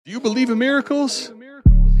Do you believe in miracles?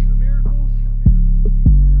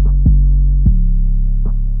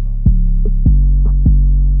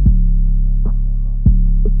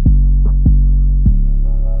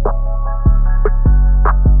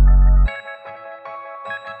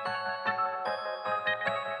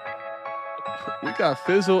 We got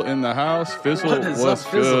Fizzle in the house. Fizzle, what's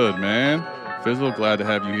good, man? Fizzle, glad to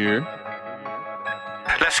have you here.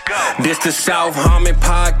 Let's go. This the South Harmon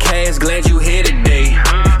Podcast. Glad you here today.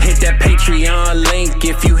 Hit that Patreon link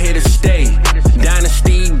if you here to stay.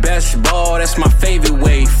 Dynasty, best ball, that's my favorite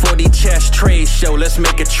way. 40 chess trade show, let's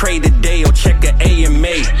make a trade today or check a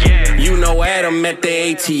AMA. You know Adam at the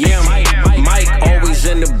ATM. Mike always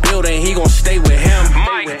in the building, he gon' stay with him.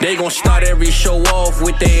 They gon' start every show off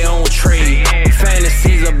with their own trade.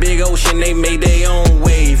 Fantasy's a big ocean, they made their own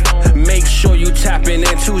wave. Make sure you tapping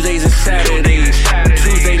in Tuesdays and Saturdays.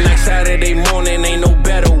 Tuesday night, Saturday morning, ain't no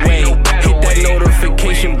better way. Hit that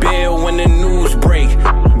notification bell when the news break.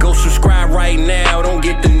 Go subscribe right now, don't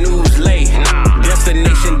get the news late.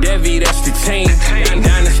 Destination Devi, that's the team.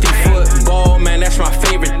 Dynasty football, man, that's my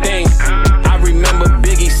favorite thing. I remember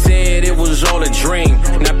Biggie said it was all a dream.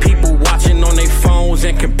 Now people watching on their phones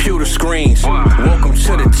and computer screens. Welcome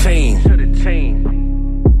to the team.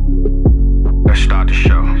 Let's start the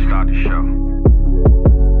show.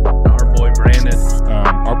 Our boy Brandon.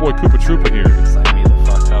 Our boy Koopa Troopa here. Sign me the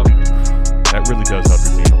fuck up. That really does help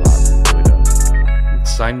your team a lot. It really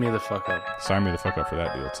does. Sign me the fuck up. Sign me the fuck up for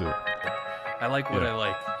that deal, too. I like what I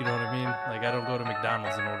like. You know what I mean? Like, I don't go to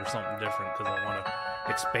McDonald's and order something different because I want to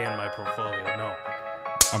expand my portfolio. No.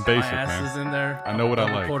 I'm basic, My ass man. is in there. I know what I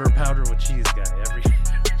I'm a like. quarter pounder with cheese guy. Every time.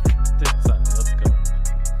 Let's go.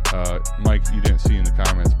 Mike, you didn't see in the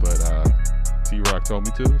comments, but T-Rock told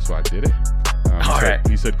me to, so I did it.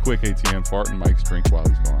 He said, quick ATM fart, and Mike's drink while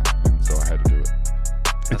he's gone. And so I had to do it.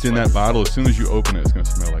 It's in that bottle. As soon as you open it, it's going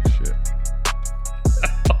to smell like shit.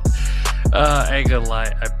 I ain't gonna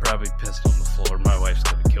lie. I probably pissed on the floor. My wife's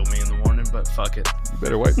gonna kill me in the morning, but fuck it. You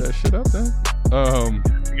better wipe that shit up, then.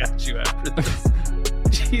 I got you after this.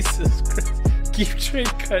 Jesus Christ. Keep trade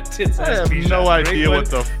cut tits. I have no idea what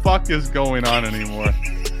the fuck is going on anymore.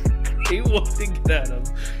 He won't get out of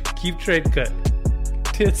him. Keep trade cut.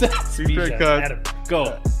 Tits ass. Keep trade cut. Adam,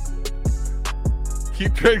 go.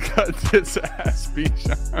 Keep trade cut. Tits ass.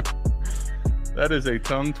 Bijan. That is a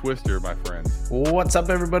tongue twister, my friend. What's up,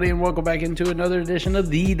 everybody, and welcome back into another edition of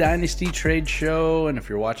the Dynasty Trade Show. And if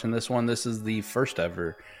you're watching this one, this is the first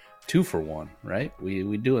ever 2-for-1, right?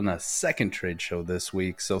 We doing a second trade show this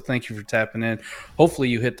week, so thank you for tapping in. Hopefully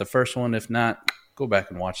you hit the first one. If not, go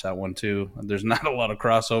back and watch that one too. There's not a lot of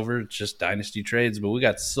crossover. It's just Dynasty trades, but we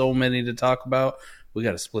got so many to talk about. We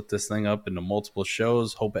got to split this thing up into multiple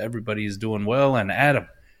shows. Hope everybody's doing well. And Adam,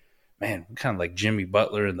 man, we're kind of like Jimmy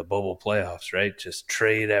Butler in the bubble playoffs, right? Just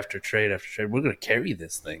trade after trade after trade. We're going to carry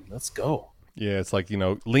this thing. Let's go. Yeah, it's like,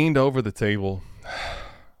 leaned over the table,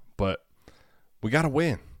 but we got to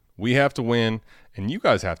win. We have to win, and you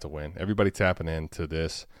guys have to win. Everybody tapping into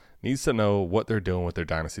this needs to know what they're doing with their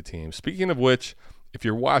Dynasty team. Speaking of which, if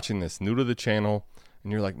you're watching this, new to the channel,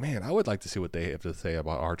 and you're like, man, I would like to see what they have to say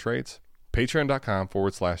about our trades,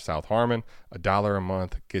 patreon.com/South Harmon. $1 a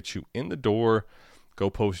month gets you in the door. Go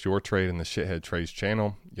post your trade in the Shithead Trades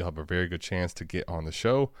channel. You'll have a very good chance to get on the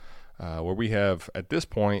show where we have, at this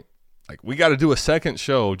point, we got to do a second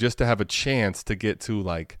show just to have a chance to get to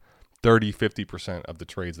 30-50% of the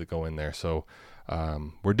trades that go in there. So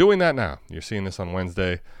we're doing that now. You're seeing this on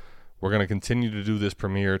Wednesday. We're going to continue to do this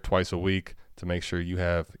premiere twice a week to make sure you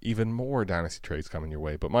have even more Dynasty trades coming your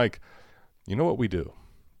way. But Mike, you know what we do?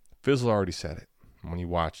 Fizzle already said it when you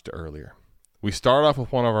watched earlier. We start off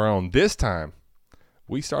with one of our own. This time,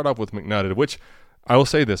 we start off with McNutted, which I will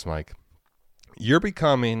say this, Mike. You're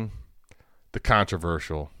becoming the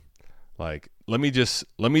controversial. Let me just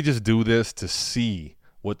do this to see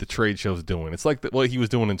what the trade show's doing. It's like what he was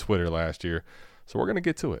doing in Twitter last year. So we're going to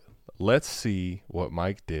get to it. Let's see what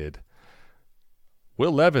Mike did.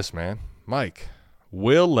 Will Levis, man. Mike,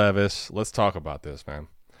 Will Levis. Let's talk about this, man.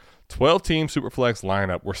 12-team Superflex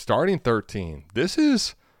lineup. We're starting 13. This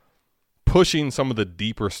is pushing some of the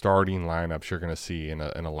deeper starting lineups you're going to see in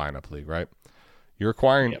a lineup league, right? You're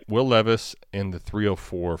acquiring Will Levis in the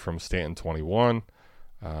 304 from Stanton 21.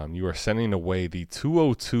 You are sending away the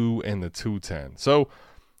 202 and the 210. So,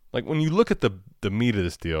 when you look at the meat of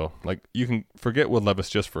this deal, you can forget Will Levis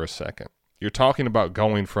just for a second. You're talking about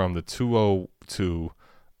going from the 202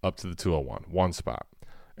 up to the 201, one spot.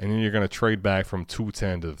 And then you're going to trade back from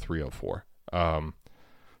 210 to the 304.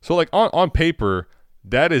 So, on paper,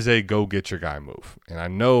 that is a go get your guy move. And I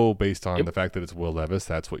know based on the fact that it's Will Levis,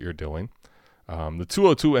 that's what you're doing. The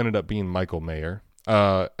 202 ended up being Michael Mayer.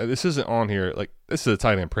 This isn't on here. Like, this is a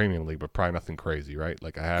tight end premium league, but probably nothing crazy, right?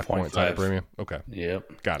 Like a half point tight end premium. Okay.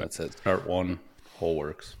 Yep. Got it. That's it. Start one. Whole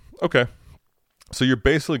works. Okay. So you're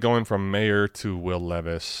basically going from Mayer to Will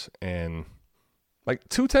Levis, and like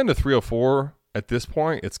 210 to 304 at this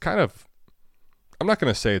point, it's kind of, I'm not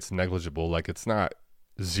going to say it's negligible. Like, it's not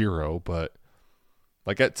zero, but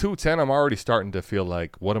like at 210, I'm already starting to feel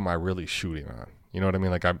like, what am I really shooting on? You know what I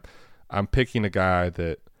mean? Like, I'm picking a guy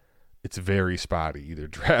that it's very spotty, either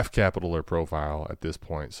draft capital or profile at this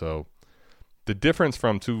point. So the difference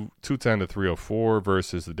from 210 to 304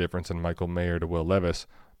 versus the difference in Michael Mayer to Will Levis,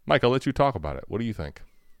 Mike, I'll let you talk about it. What do you think?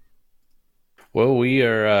 Well, we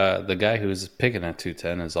are the guy who's picking at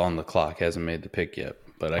 210 is on the clock, hasn't made the pick yet.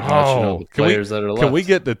 But I can let you know the players that are left. Can we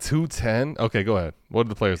get the 210? Okay, go ahead. What are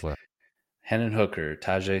the players left? Hendon Hooker,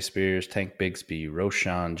 Tajay Spears, Tank Bigsby,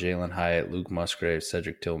 Roshan, Jalen Hyatt, Luke Musgrave,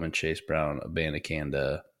 Cedric Tillman, Chase Brown,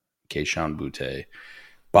 Abanikanda, Keyshawn Butte.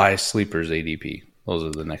 By sleepers ADP. Those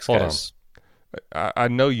are the next guys. I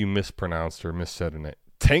know you mispronounced or missaid in it.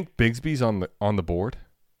 Tank Bigsby's on the board?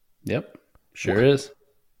 Yep, sure is.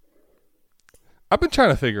 I've been trying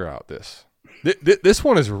to figure out this. This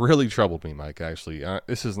one has really troubled me, Mike, actually.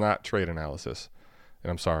 This is not trade analysis,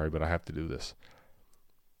 and I'm sorry, but I have to do this.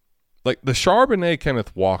 Like, the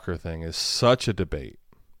Charbonnet-Kenneth Walker thing is such a debate.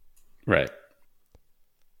 Right.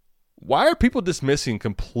 Why are people dismissing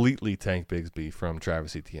completely Tank Bigsby from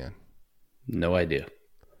Travis Etienne? No idea.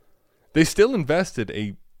 They still invested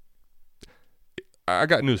I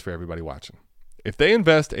got news for everybody watching. If they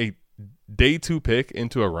invest a day 2 pick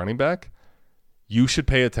into a running back, you should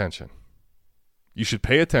pay attention. You should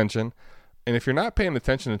pay attention. And if you're not paying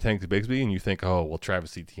attention to Tank Bigsby and you think, oh, well,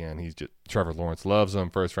 Travis Etienne, Trevor Lawrence loves him,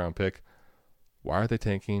 first round pick. Why are they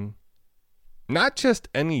taking not just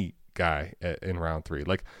any guy in round 3?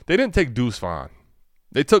 Like, they didn't take Deuce Vaughn.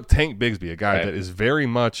 They took Tank Bigsby, a guy that is very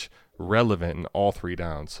much relevant in all 3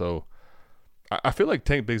 downs. So I feel like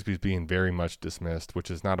Tank Bigsby is being very much dismissed, which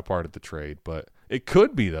is not a part of the trade. But it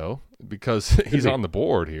could be, though, because he's on the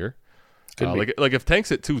board here. Like if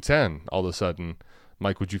Tank's at 210 all of a sudden,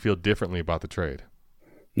 Mike, would you feel differently about the trade?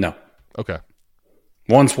 No. Okay.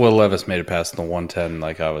 Once Will Levis made it past the 110,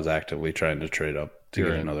 like, I was actively trying to trade up to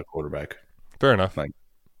get another quarterback. Fair enough. Like,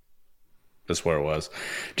 that's where it was.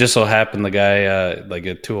 Just so happened the guy, like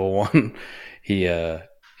at 201,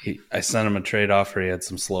 I sent him a trade offer. He had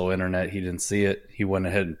some slow internet. He didn't see it. He went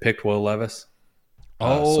ahead and picked Will Levis.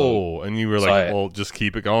 And you were like, well, just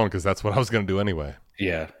keep it going because that's what I was going to do anyway.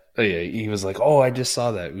 Yeah. Yeah, he was like, "Oh, I just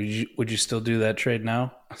saw that. Would you still do that trade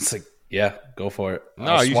now?" I was like, "Yeah, go for it."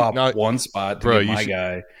 I'll swap one spot to get my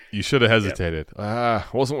guy. You should have hesitated.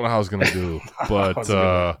 Wasn't what I was going to do, but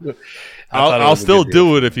I'll still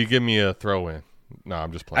do it if you give me a throw in. No,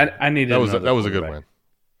 I'm just playing. I needed that was a good win.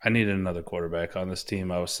 I needed another quarterback on this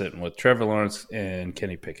team. I was sitting with Trevor Lawrence and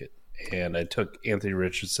Kenny Pickett, and I took Anthony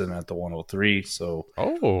Richardson at the 103. So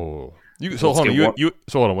hold on,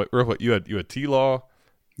 wait, real quick. You had T-Law,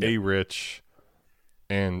 A-Rich,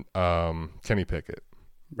 and Kenny Pickett.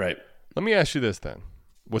 Right. Let me ask you this then.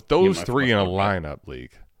 With those 3 in a lineup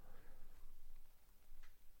league,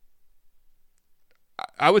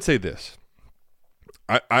 I would say this.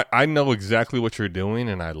 I know exactly what you're doing,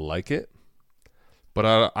 and I like it.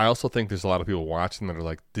 But I also think there's a lot of people watching that are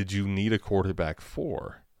like, did you need a quarterback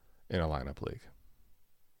 4 in a lineup league?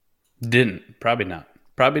 Didn't. Probably not.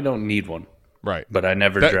 Probably don't need one. Right. But I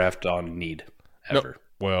never draft on need, ever.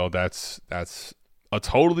 No, well, that's a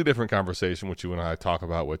totally different conversation, which you and I talk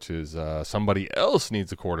about, which is somebody else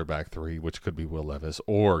needs a quarterback 3, which could be Will Levis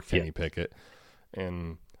or Kenny Pickett.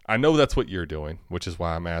 And I know that's what you're doing, which is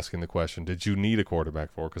why I'm asking the question, did you need a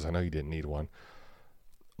quarterback 4? Because I know you didn't need one.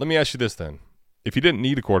 Let me ask you this then. If you didn't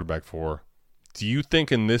need a quarterback 4, do you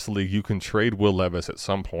think in this league you can trade Will Levis at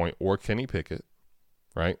some point or Kenny Pickett,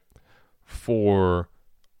 right, for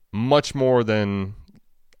much more than,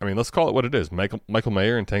 I mean, let's call it what it is, Michael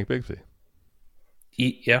Mayer and Tank Bigsby?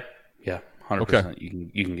 Yeah, 100%. Okay.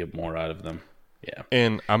 You can get more out of them. Yeah,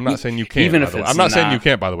 and I'm not saying you can't. Even if I'm not saying you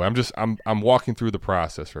can't. By the way, I'm walking through the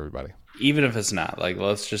process for everybody. Even if it's not, like,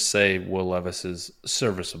 let's just say Will Levis is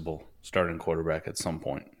serviceable starting quarterback at some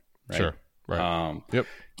point. Right? Sure. Right. Yep.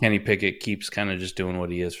 Kenny Pickett keeps kind of just doing what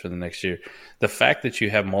he is for the next year. The fact that you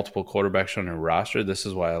have multiple quarterbacks on your roster, this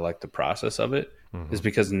is why I like the process of it, is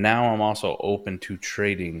because now I'm also open to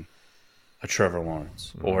trading a Trevor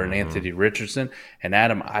Lawrence or an Anthony Richardson. And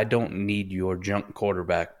Adam, I don't need your junk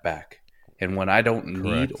quarterback back. And when I don't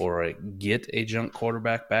need or I get a junk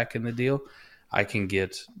quarterback back in the deal, I can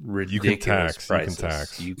get ridiculous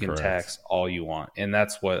prices. You can tax all you want. And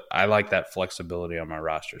that's what I like, that flexibility on my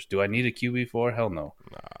rosters. Do I need a QB4? Hell no.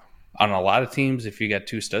 On a lot of teams, if you got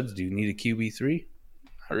 2 studs, do you need a QB3?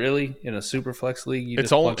 Not really. In a super flex league, you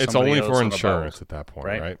it's only for insurance at that point,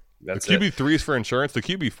 right? That's the QB3 is for insurance. The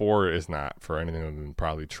QB4 is not for anything other than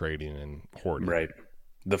probably trading and hoarding. Right.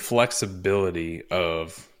 The flexibility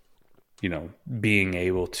of, being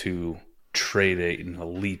able to trade an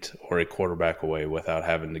elite or a quarterback away without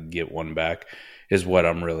having to get one back is what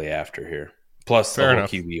I'm really after here. Plus the whole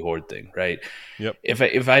QB hoard thing, right? Yep.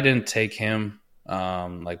 If I didn't take him,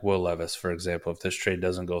 like Will Levis, for example, if this trade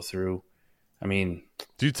doesn't go through, I mean,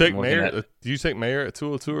 do you take Mayer? Do you take Mayer at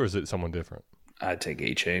 202, or is it someone different? I'd take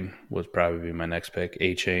A-Chain. Would probably be my next pick.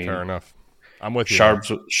 A-Chain. Fair enough. I'm with you.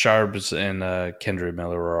 Sharbs and Kendra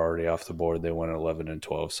Miller were already off the board. They went 11 and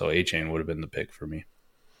 12, so A-Chain would have been the pick for me.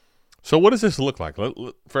 So what does this look like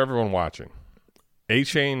for everyone watching?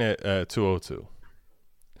 A-Chain at 202.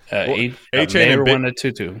 A-Chain went at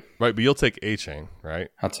 2-2. Right, but you'll take A-Chain, right?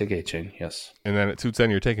 I'll take A-Chain, yes. And then at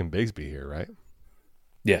 210, you're taking Bigsby here, right?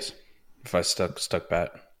 Yes. If I stuck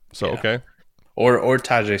bat. So, yeah. Okay. Or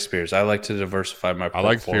Tajay Spears. I like to diversify my portfolio. I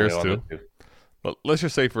like Spears too. But let's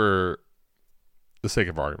just say for the sake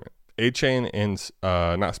of argument, A-Chain and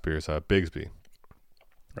not Spears, Bigsby.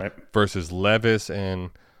 Right. Versus Levis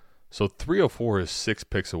and so 304 is 6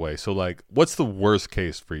 picks away. So like what's the worst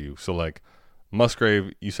case for you? So like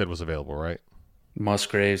Musgrave you said was available, right?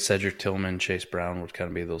 Musgrave, Cedric Tillman, Chase Brown would kind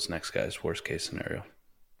of be those next guys, worst case scenario.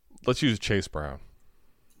 Let's use Chase Brown.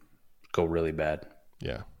 Go really bad.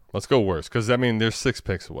 Yeah. Let's go worse because, there's 6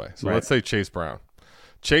 picks away. So Let's say Chase Brown.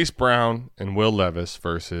 Chase Brown and Will Levis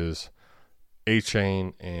versus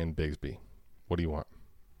A-Chain and Bigsby. What do you want?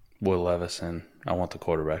 Will Levis, and I want the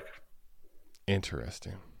quarterback.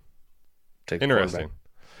 Interesting. Interesting.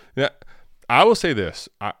 Yeah, I will say this.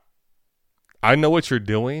 I know what you're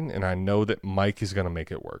doing, and I know that Mike is going to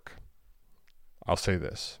make it work. I'll say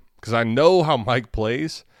this because I know how Mike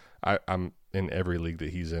plays. I'm in every league that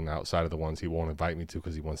he's in outside of the ones he won't invite me to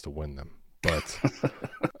because he wants to win them. But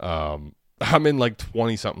I'm in like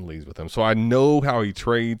 20-something leagues with him. So I know how he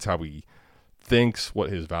trades, how he thinks, what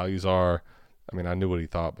his values are. I mean, I knew what he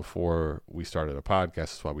thought before we started a podcast.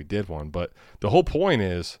 That's why we did one. But the whole point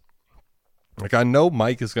is, like, I know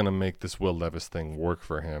Mike is going to make this Will Levis thing work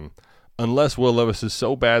for him unless Will Levis is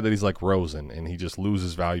so bad that he's like Rosen and he just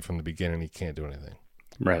loses value from the beginning and he can't do anything.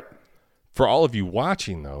 Right. For all of you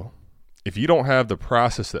watching, though, if you don't have the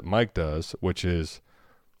process that Mike does, which is,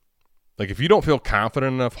 like, if you don't feel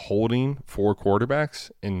confident enough holding 4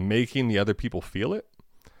 quarterbacks and making the other people feel it,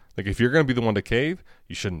 like, if you're going to be the one to cave,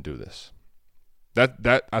 you shouldn't do this.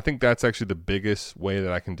 That I think that's actually the biggest way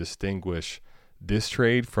that I can distinguish this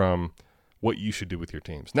trade from what you should do with your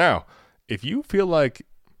teams. Now, if you feel like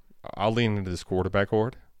I'll lean into this quarterback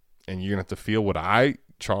hoard and you're going to have to feel what I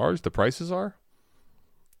charge, the prices are,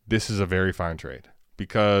 this is a very fine trade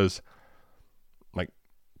because, like,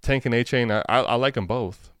 Tank and A-Chain, I like them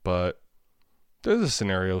both, but there's a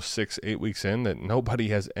scenario 6-8 weeks in that nobody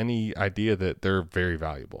has any idea that they're very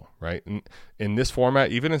valuable, right? In this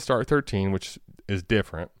format, even in Start 13, which is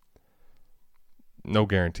different, no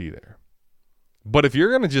guarantee there. But if you're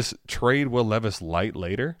going to just trade Will Levis light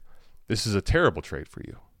later, this is a terrible trade for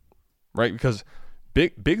you, right? Because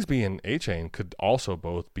Bigsby and A-Chain could also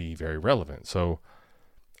both be very relevant. So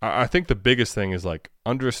I think the biggest thing is, like,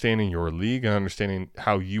 understanding your league and understanding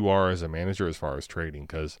how you are as a manager as far as trading,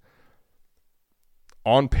 because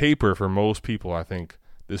on paper, for most people, I think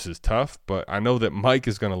this is tough, but I know that Mike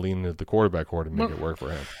is going to lean into the quarterback hoard and make it work for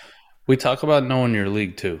him. We talk about knowing your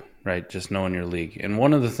league too, right? Just knowing your league. And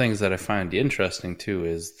one of the things that I find interesting too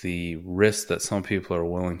is the risk that some people are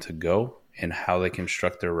willing to go and how they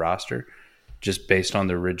construct their roster just based on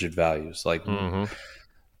their rigid values. Like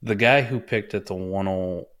the guy who picked at the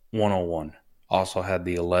 101 also had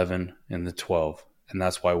the 11 and the 12, and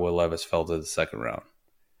that's why Will Levis fell to the second round.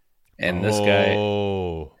 And this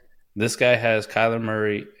guy has Kyler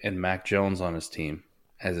Murray and Mac Jones on his team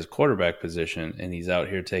as his quarterback position, and he's out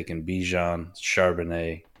here taking Bijan,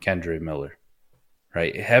 Charbonnet, Kendra Miller,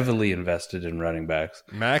 right? Heavily invested in running backs.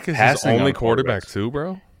 Mac is his only quarterback too,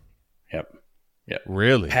 bro? Yep.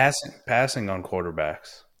 Really? Passing on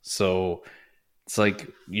quarterbacks. So it's like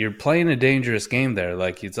you're playing a dangerous game there.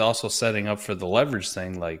 Like, it's also setting up for the leverage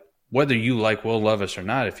thing. Like, whether you like Will Levis or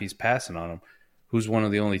not, if he's passing on him, who's one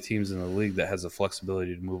of the only teams in the league that has the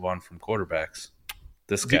flexibility to move on from quarterbacks?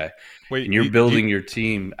 This guy. And you're building your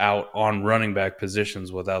team out on running back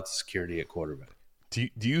positions without the security at quarterback. Do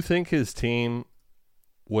you think his team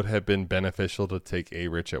would have been beneficial to take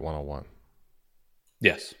A-Rich at 101?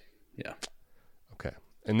 Yes. Yeah. Okay.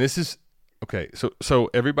 And this is – okay, so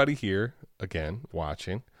everybody here, again,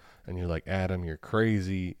 watching, and you're like, Adam, you're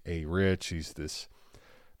crazy. A-Rich, he's this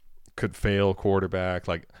could fail quarterback.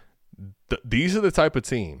 Like these are the type of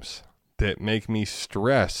teams that make me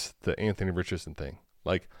stress the Anthony Richardson thing.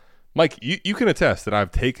 Like, Mike, you can attest that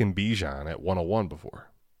I've taken Bijan at 101 before.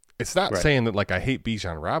 It's not saying that like I hate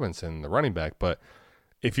Bijan Robinson, the running back, but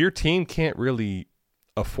if your team can't really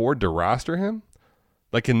afford to roster him,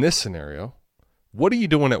 like in this scenario, what are you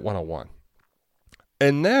doing at 101?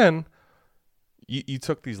 And then you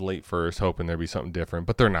took these late first, hoping there'd be something different,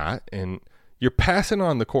 but they're not, and you're passing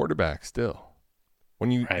on the quarterback still.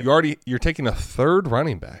 When you're taking a third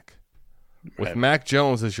running back with Mac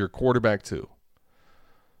Jones as your quarterback too.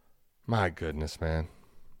 My goodness, man.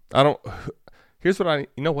 Here's what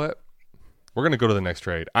you know what? We're going to go to the next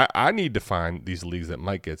trade. I need to find these leagues that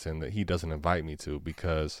Mike gets in that he doesn't invite me to,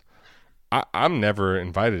 because I'm never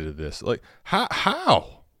invited to this. Like,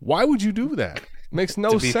 how? Why would you do that? Makes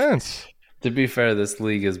no sense. To be fair, this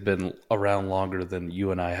league has been around longer than you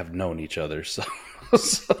and I have known each other. So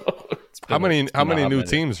how many new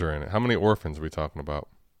teams are in it? How many orphans are we talking about?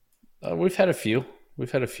 We've had a few.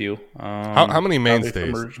 How many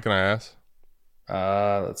mainstays? Can I ask?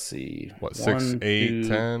 Let's see. What, 1, 6, 8, 2,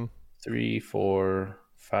 10? 3, 4,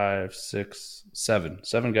 5, 6, 7.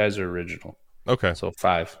 7 guys are original. Okay. So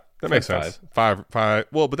 5. That makes sense. 5.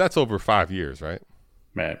 Well, but that's over 5 years, right?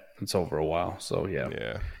 Man, it's over a while. So, yeah.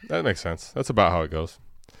 Yeah, that makes sense. That's about how it goes.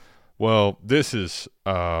 Well, this is,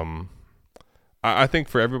 I think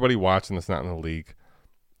for everybody watching that's not in the league,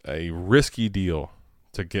 a risky deal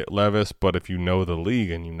to get Levis. But if you know the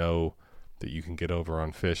league and you know that you can get over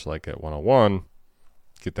on fish like at 101,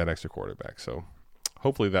 get that extra quarterback. So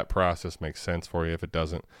hopefully that process makes sense for you. If it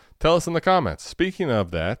doesn't, tell us in the comments. Speaking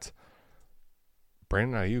of that,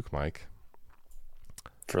 Brandon Ayuk, Mike.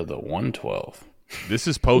 For the 112. This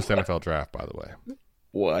is post NFL draft, by the way.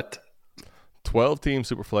 What? 12-team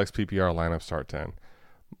Superflex PPR lineup start 10.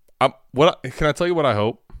 Can I tell you what I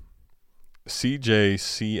hope?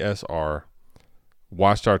 CJCSR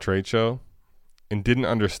watched our trade show and didn't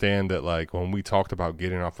understand that, like, when we talked about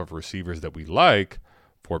getting off of receivers that we like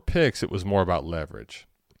for picks, it was more about leverage.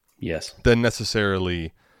 Yes. Than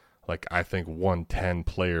necessarily, like, I think 110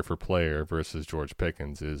 player for player versus George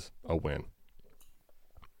Pickens is a win.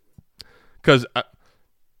 Because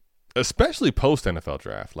especially post NFL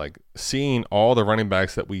draft, like seeing all the running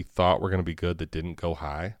backs that we thought were going to be good that didn't go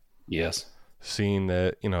high. Yes. Seeing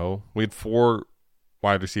that, we had 4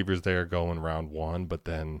 wide receivers there going round 1, but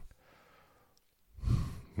then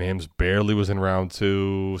Mims barely was in round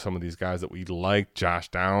 2. Some of these guys that we liked, Josh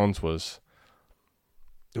Downs was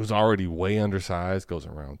already way undersized, goes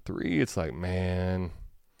in round 3. It's like, man,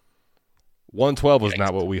 112 was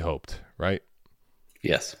not what we hoped, right?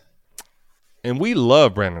 Yes. And we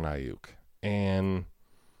love Brandon Ayuk. And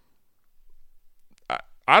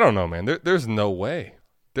I don't know, man. There's no way.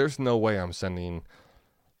 There's no way I'm sending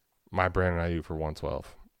my Brandon Ayuk for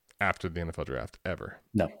 112 after the NFL draft, ever.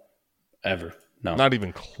 No. Ever. No. Not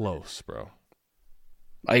even close, bro.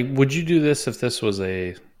 Would you do this if this was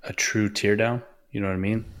a true tear down? You know what I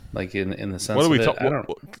mean? Like in the sense what are we of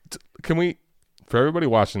it? Can we, for everybody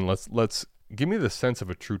watching, let's give me the sense of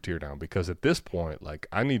a true tear down, because at this point, like,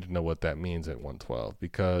 I need to know what that means at 112,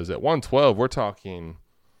 because at 112 we're talking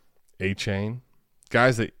A-chain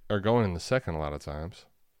guys that are going in the second a lot of times.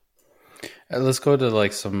 Let's go to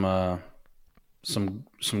like some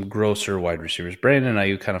grosser wide receivers. Brandon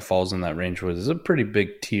Ayuk kind of falls in that range where there's a pretty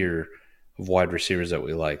big tier of wide receivers that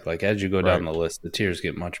we like. Like as you go down the list, the tiers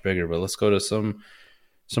get much bigger. But let's go to some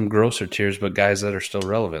grosser tiers, but guys that are still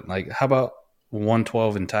relevant. Like how about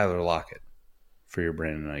 112 and Tyler Lockett for your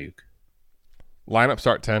Brandon Ayuk? Lineup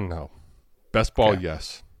start 10, no. Best ball,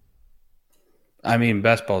 yes. I mean,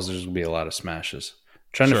 best balls, there's going to be a lot of smashes.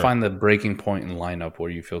 Trying to find the breaking point in lineup where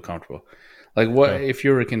you feel comfortable. Like what if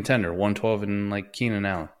you're a contender, 112 and like Keenan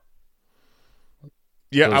Allen?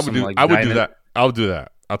 Yeah, I would do that. I'll do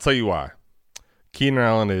that. I'll tell you why. Keenan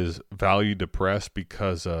Allen is value depressed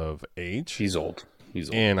because of age. He's old.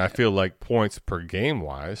 And I feel like points per game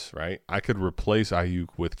wise, right? I could replace Ayuk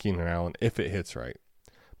with Keenan Allen if it hits right.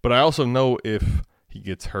 But I also know if he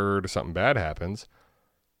gets hurt or something bad happens,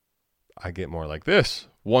 I get more like this.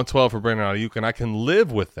 112 for Brandon Ayuk, and I can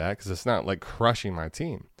live with that because it's not like crushing my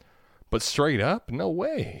team. But straight up, no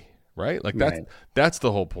way, right? Like that's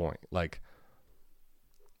the whole point. Like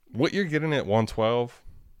what you're getting at 112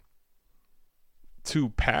 to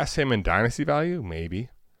pass him in dynasty value, maybe.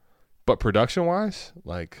 But production-wise,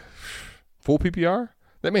 like full PPR,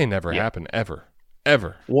 that may never happen ever.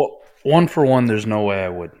 Well, 1 for 1, there's no way I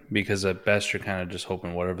would, because at best you're kind of just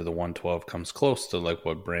hoping whatever the 112 comes close to like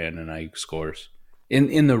what Brandon Ayuk scores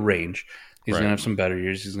in the range. He's going to have some better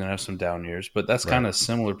years. He's going to have some down years. But that's kind of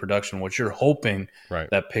similar production, what you're hoping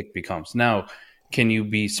that pick becomes. Now, can you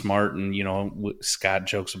be smart? And, Scott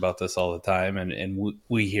jokes about this all the time, and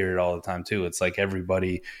we hear it all the time too. It's like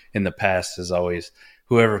everybody in the past is always –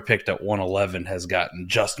 whoever picked at 111 has gotten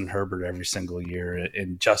Justin Herbert every single year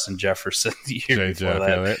and Justin Jefferson the year before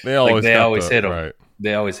that. Yeah, they always hit him. Right.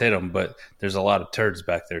 They always hit him, but there's a lot of turds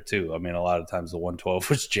back there too. I mean, a lot of times the 112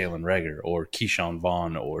 was Jalen Reagor or Keyshawn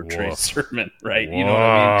Vaughn or Trey Sermon, right? You know what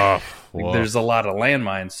I mean? Like, there's a lot of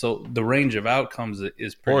landmines. So the range of outcomes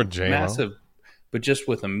is pretty massive. But just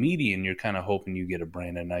with a median, you're kind of hoping you get a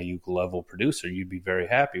Brandon Ayuk level producer. You'd be very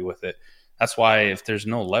happy with it. That's why if there's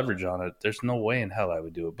no leverage on it, there's no way in hell I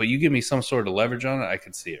would do it. But you give me some sort of leverage on it, I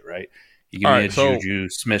can see it, right? You give me a Juju,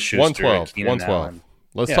 Smith-Schuster, 112.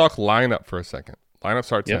 Let's talk lineup for a second. Lineup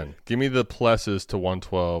start 10. Yep. Give me the pluses to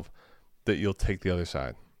 112 that you'll take the other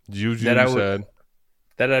side. Juju said.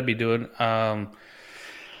 That I'd be doing.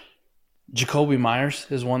 Jacoby Myers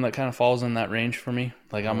is one that kind of falls in that range for me.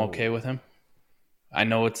 Like, I'm okay with him. I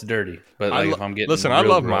know it's dirty, but if I'm getting listen, I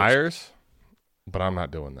love Myers, but I'm not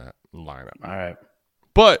doing that lineup. All right.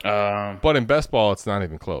 But in best ball, it's not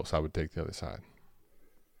even close. I would take the other side.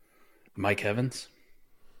 Mike Evans?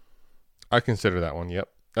 I consider that one, yep.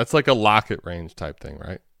 That's like a Lockett range type thing,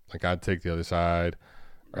 right? Like I'd take the other side.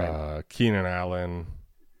 Right. Keenan Allen.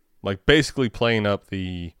 Like basically playing up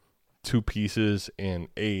the two pieces in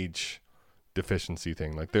age deficiency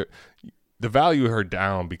thing. Like the value are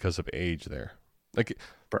down because of age there. Like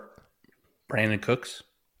Brandon Cooks?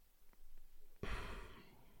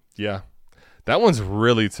 Yeah. That one's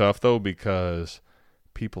really tough, though, because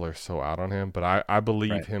people are so out on him. But I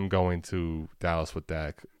believe him going to Dallas with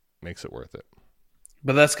Dak makes it worth it.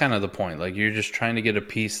 But that's kind of the point. Like, you're just trying to get a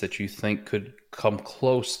piece that you think could come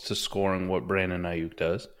close to scoring what Brandon Ayuk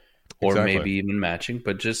does. Or maybe even matching,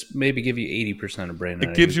 but just maybe give you 80% of Brandon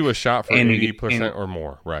Ayuk. It gives you a shot for 80% or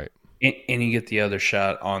more, right? And you get the other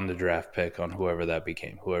shot on the draft pick on whoever that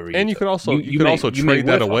became, And you could also trade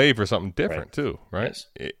that away for something different too, right?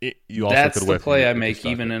 Yes. You also That's could the play I make,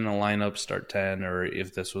 even in a lineup start 10, or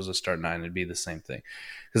if this was a start 9, it'd be the same thing.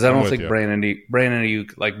 Because I don't think Brandon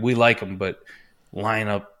Ayuk, like, we like him, but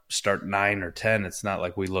lineup start 9 or 10, it's not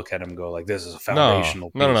like we look at him and go like, this is a foundational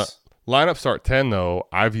piece. No. Lineup start 10 though,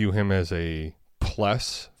 I view him as a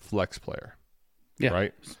plus flex player. Yeah,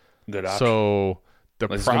 right. Good option. So.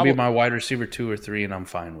 He's going to be my wide receiver 2 or 3, and I'm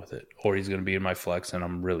fine with it. Or he's going to be in my flex, and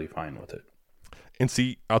I'm really fine with it. And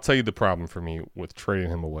see, I'll tell you the problem for me with trading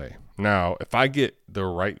him away. Now, if I get the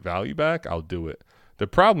right value back, I'll do it. The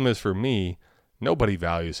problem is for me, nobody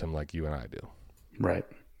values him like you and I do. Right.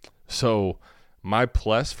 So my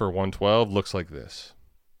plus for 112 looks like this,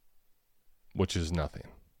 which is nothing.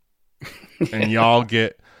 And y'all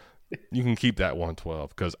you can keep that 112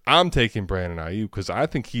 because I'm taking Brandon Ayuk because I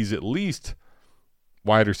think he's at least –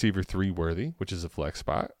 wide receiver 3 worthy, which is a flex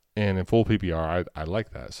spot. And in full PPR, I like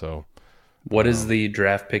that. So, what is the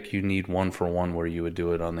draft pick you need 1-for-1 where you would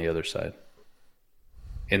do it on the other side?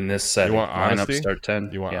 In this setting, you want honesty? Lineup start 10.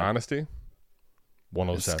 You want honesty?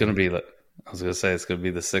 107. It's going to be, I was going to say, it's going to be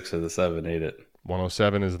the 6 or the 7, ain't it?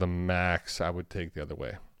 107 is the max I would take the other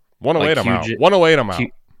way. 108, I'm out. 108, I'm out.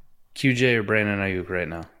 QJ or Brandon Ayuk right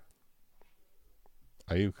now?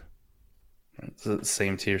 Ayuk. It's the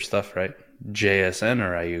same tier stuff, right? JSN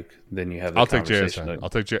or Ayuk, then you have. I'll take JSN.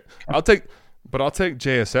 I'll take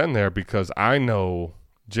JSN there because I know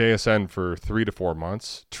JSN for 3 to 4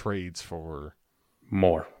 months trades for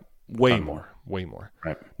way more.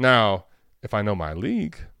 Right now, if I know my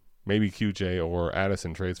league, maybe QJ or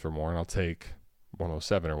Addison trades for more, and I'll take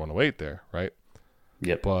 107 or 108 there, right?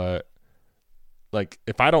 Yep. But like,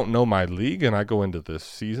 if I don't know my league and I go into this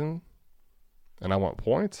season and I want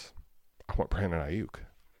points, I want Brandon Ayuk.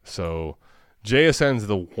 So JSN's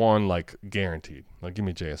the one, like, guaranteed. Like, give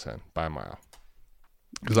me JSN by a mile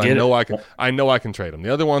because I know I can trade him.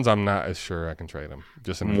 The other ones, I'm not as sure I can trade them.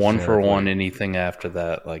 Just in 1-for-1, anything after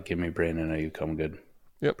that, like, give me Brandon Ayuk. I'm good.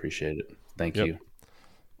 Yep, appreciate it. Thank you.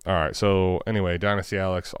 All right. So anyway, Dynasty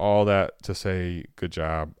Alex, all that to say, good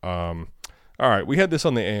job. All right, we had this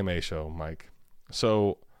on the AMA show, Mike.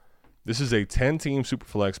 So this is a 10-team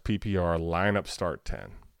Superflex PPR lineup start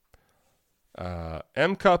 10.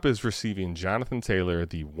 M Cup is receiving Jonathan Taylor,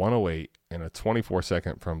 the 108, and a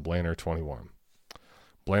 24-second from Blainer 21.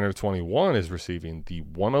 Blainer 21 is receiving the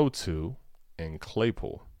 102 and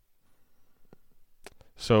Claypool.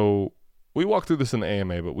 So we walked through this in the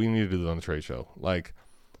AMA, but we need to do it on the trade show. Like,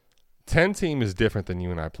 10-team is different than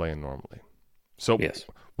you and I playing normally. So yes,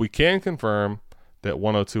 we can confirm that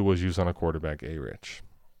 102 was used on a quarterback, A-Rich.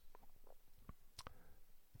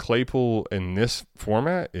 Claypool in this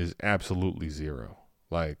format is absolutely zero.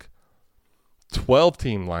 Like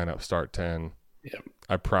 12-team lineup start 10. Yep.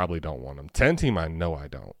 I probably don't want him. 10-team, I know I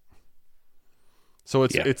don't. So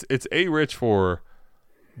it's A-Rich for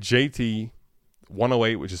JT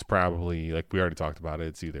 108, which is probably, like we already talked about it,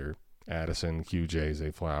 it's either Addison, QJ, Zay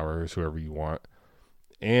Flowers, whoever you want,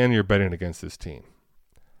 and you're betting against this team.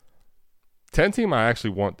 10-team, I actually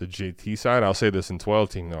want the JT side. I'll say this in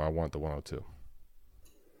 12-team, though, I want the 102.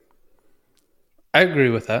 I agree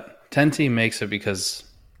with that. 10-team makes it because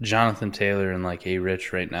Jonathan Taylor and like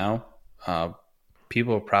A-Rich right now,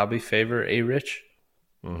 people probably favor A-Rich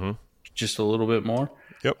just a little bit more.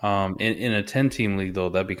 Yep. In a 10-team league, though,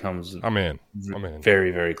 that becomes I'm in.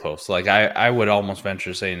 Very, very close. Like I would almost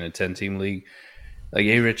venture to say in a 10-team league, like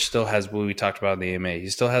A-Rich still has what we talked about in the AMA. He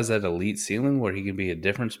still has that elite ceiling where he can be a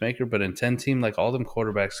difference maker. But in 10-team, like all them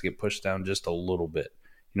quarterbacks get pushed down just a little bit.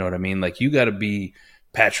 You know what I mean? Like you got to be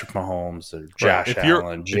Patrick Mahomes or Josh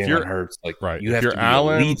Allen, Jalen Hurts. Like you have to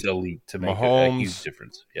be elite to make a huge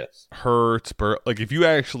difference. Yes, Hurts, like if you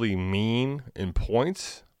actually mean in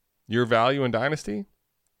points your value in Dynasty,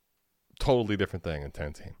 totally different thing in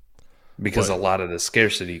 10-team. Because a lot of the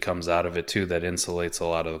scarcity comes out of it too, that insulates a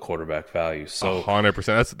lot of the quarterback value. So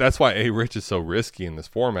 100%. That's why A-Rich is so risky in this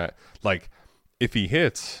format. Like if he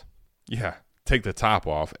hits, take the top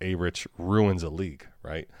off. A-Rich ruins a league,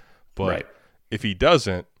 right? But if he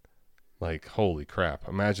doesn't, like holy crap!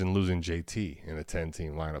 Imagine losing JT in a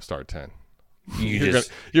 10-team lineup start 10.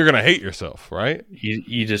 You're gonna hate yourself, right?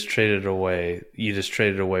 You just traded away. You just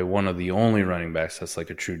traded away one of the only running backs that's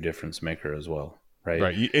like a true difference maker as well. Right.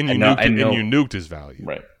 And you nuked his value.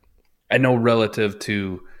 Right. I know relative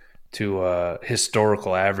to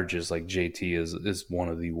historical averages, like JT is one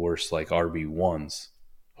of the worst like RB1s.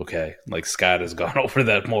 Okay. Like Scott has gone over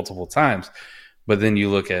that multiple times. But then you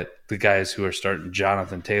look at the guys who are starting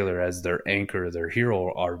Jonathan Taylor as their anchor, their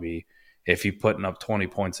hero RB, if he's putting up 20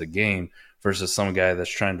 points a game versus some guy that's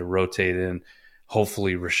trying to rotate in.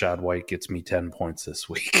 Hopefully Rachaad White gets me 10 points this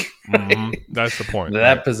week. That's the point.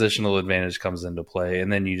 That positional advantage comes into play,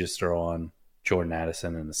 and then you just throw on Jordan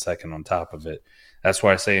Addison in a second on top of it. That's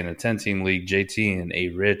why I say in a 10-team league, JT and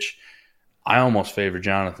A-Rich, I almost favor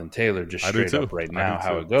Jonathan Taylor just straight up right now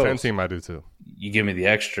how it goes. 10-team, I do too. You give me the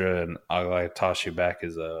extra, and I'll toss you back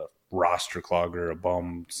as a roster clogger, a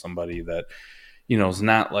bum, somebody that is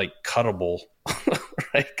not like cuttable,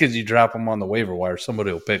 right? Because you drop him on the waiver wire,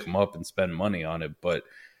 somebody will pick him up and spend money on it, but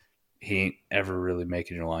he ain't ever really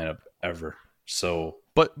making your lineup ever. So,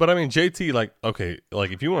 but I mean, JT, like, okay,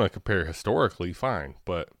 like if you want to compare historically, fine,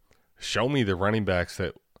 but show me the running backs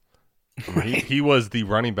that he was the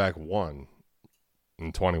running back 1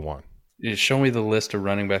 in 21. Show me the list of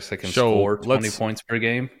running backs that can score 20 points per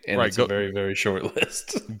game, and it's a very, very short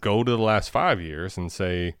list. Go to the last 5 years and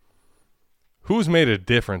say, who's made a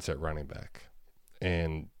difference at running back?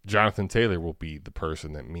 And Jonathan Taylor will be the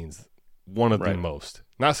person that means one of the most.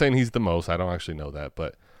 Not saying he's the most. I don't actually know that.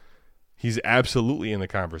 But he's absolutely in the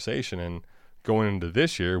conversation. And going into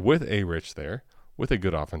this year with A-Rich there, with a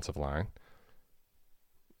good offensive line,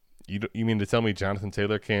 you mean to tell me Jonathan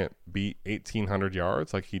Taylor can't beat 1,800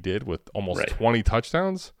 yards like he did with almost 20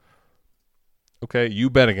 touchdowns? Okay,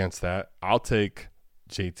 you bet against that. I'll take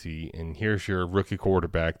JT, and here's your rookie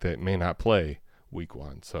quarterback that may not play week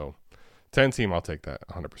 1. So 10-team, I'll take that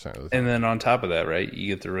 100% of the time. And then on top of that, right, you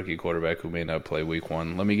get the rookie quarterback who may not play week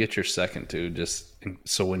 1. Let me get your second too, just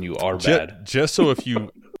so when you are bad. Just so if you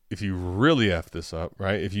really F this up,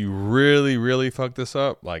 right, if you really, really fuck this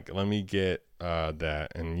up, like let me get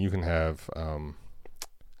that, and you can have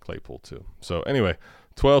Claypool too. So anyway,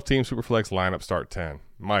 12-team Superflex lineup start 10.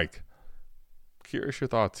 Mike, curious your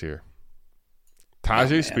thoughts here.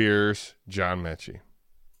 Tajay Spears, John Mechie.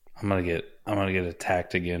 I'm gonna get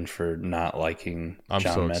attacked again for not liking John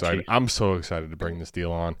so Mechie. Excited. I'm so excited to bring this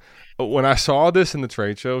deal on. But when I saw this in the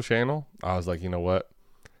trade show channel, I was like, you know what?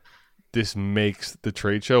 This makes the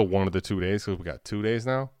trade show one of the 2 days, because we got 2 days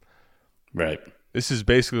now. Right. This is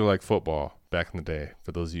basically like football back in the day.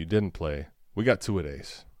 For those of you who didn't play, we got 2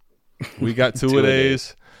 days. We got 2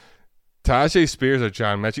 days. Tajay Spears or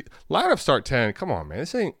John Mechie. Lineup start 10. Come on, man.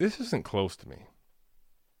 This isn't close to me.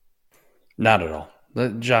 Not at all.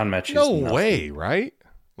 John Mechie. No way, right?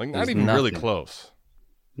 Like not even really close.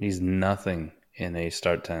 He's nothing in a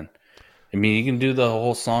start 10. I mean, you can do the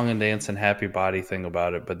whole song and dance and happy body thing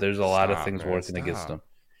about it, but there's a lot of things working against him.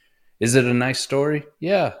 Is it a nice story?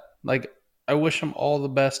 Yeah. Like I wish him all the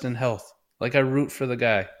best in health. Like I root for the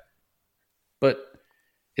guy. But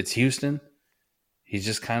it's Houston. He's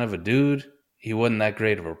just kind of a dude. He wasn't that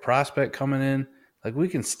great of a prospect coming in. Like, we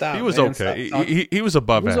can stop. He was man. okay. Stop. He was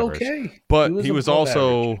above He was average. okay. But he was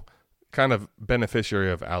also average. kind of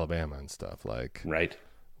beneficiary of Alabama and stuff. Like, Right.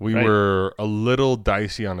 we were a little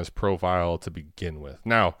dicey on his profile to begin with.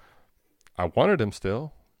 Now, I wanted him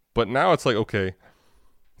still, but now it's like, okay,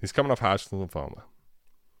 he's coming off Hodgkin lymphoma.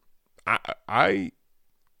 I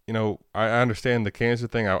understand the cancer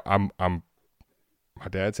thing. My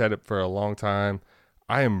dad's had it for a long time.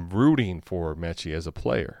 I am rooting for Mechie as a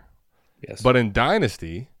player. Yes. But in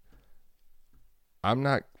Dynasty, I'm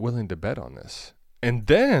not willing to bet on this. And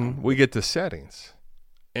then we get to settings,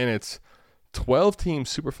 and it's 12-team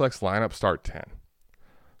Superflex lineup start 10.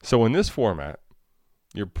 So in this format,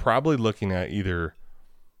 you're probably looking at either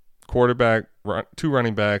quarterback, 2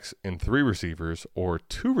 running backs, and 3 receivers, or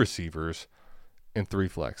 2 receivers and 3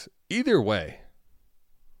 flex. Either way,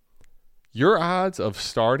 your odds of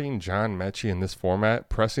starting John Mechie in this format,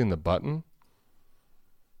 pressing the button,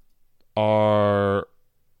 are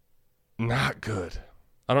not good.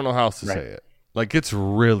 I don't know how else to say it. Like, it's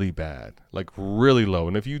really bad, like really low.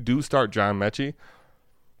 And if you do start John Mechie,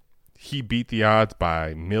 he beat the odds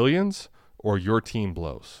by millions, or your team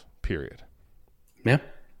blows, period. Yeah.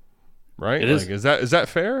 Right? It like, is that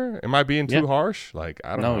fair? Am I being too harsh? Like,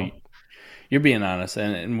 I don't know. You're being honest,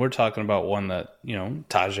 and we're talking about one that,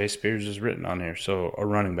 Tajay Spears is written on here. So a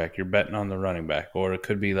running back, you're betting on the running back. Or it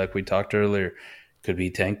could be, like we talked earlier, could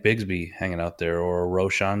be Tank Bigsby hanging out there, or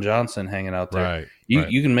Roshan Johnson hanging out there. Right.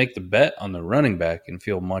 You can make the bet on the running back and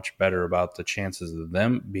feel much better about the chances of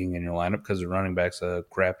them being in your lineup, because the running back's a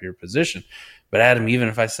crappier position. But Adam, even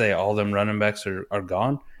if I say all them running backs are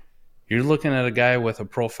gone, you're looking at a guy with a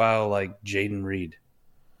profile like Jaden Reed.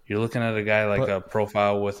 You're looking at a guy like a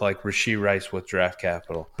profile with like Rashee Rice with draft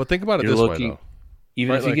capital. But think about it this way, though.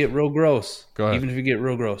 Even if you get real gross, go ahead. Even if you get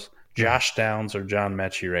real gross, Josh Downs or John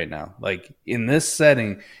Mechie right now. Like, in this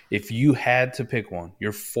setting, if you had to pick one,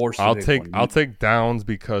 you're forced to pick one. I'll take Downs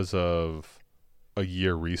because of a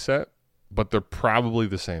year reset, but they're probably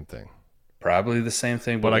the same thing. Probably the same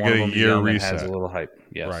thing, but I get a year reset. Has a little hype.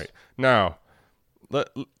 Yes. Right. Now,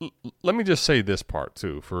 let me just say this part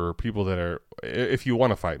too for people that are, if you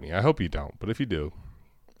want to fight me, I hope you don't, but if you do,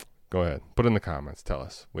 go ahead. Put in the comments. Tell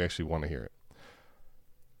us. We actually want to hear it.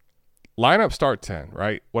 Lineup start 10,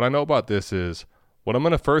 right? What I know about this is what I'm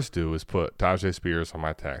going to first do is put Tajay Spears on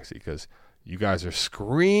my taxi, because you guys are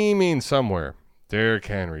screaming somewhere, Derrick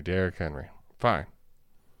Henry. Fine.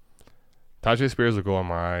 Tajay Spears will go on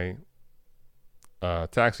my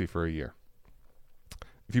taxi for a year.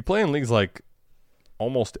 If you play in leagues like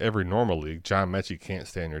almost every normal league, John Mechie can't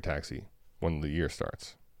stay in your taxi when the year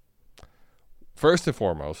starts. First and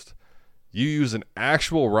foremost, you use an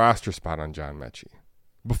actual roster spot on John Mechie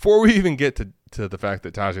before we even get to the fact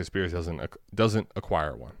that Tajay Spears doesn't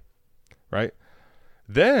acquire one, right?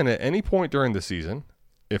 Then at any point during the season,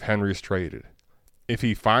 if Henry is traded, if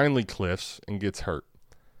he finally cliffs and gets hurt,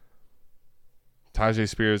 Tajay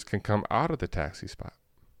Spears can come out of the taxi spot.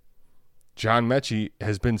 John Mechie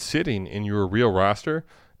has been sitting in your real roster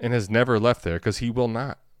and has never left there, because he will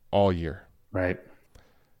not all year. Right.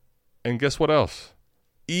 And guess what else?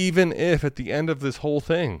 Even if at the end of this whole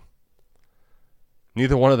thing,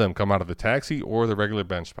 neither one of them come out of the taxi or the regular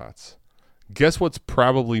bench spots, guess what's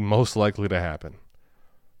probably most likely to happen?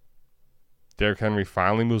 Derrick Henry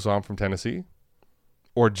finally moves on from Tennessee,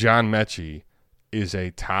 or John Mechie is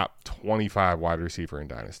a top 25 wide receiver in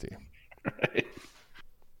Dynasty. Right.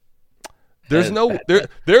 There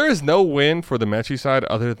is no win for the Mechie side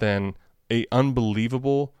other than a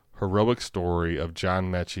unbelievable, heroic story of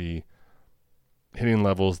John Mechie hitting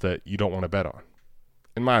levels that you don't want to bet on,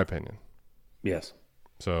 in my opinion. Yes.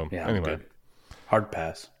 So, yeah, anyway. Good. Hard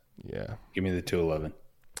pass. Yeah. Give me the 211.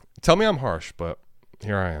 Tell me I'm harsh, but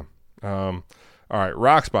here I am. All right,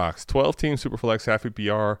 Roxbox, 12-team Superflex, half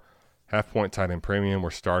PPR, half-point tight end premium. We're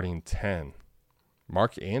starting 10.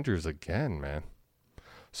 Mark Andrews again, man.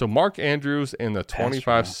 So Mark Andrews in the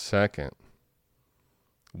 25-second,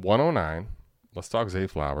 109. Let's talk Zay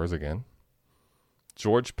Flowers again.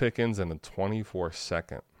 George Pickens in the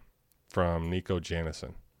 24-second from Nico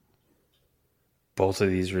Janison. Both of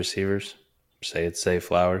these receivers, say it's Zay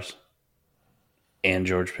Flowers and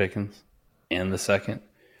George Pickens and the second.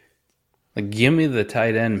 Like, give me the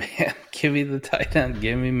tight end, man. Give me the tight end.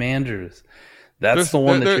 Give me Mandrews. That's the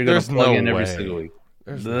one that you're going to plug in every single week.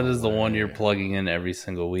 That is the one you're plugging in every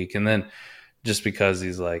single week. And then just because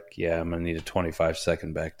he's like, yeah, I'm going to need a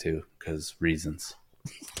 25-second back too, because reasons.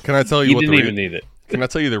 Can I tell you what didn't even need it. Can I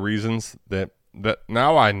tell you the reasons that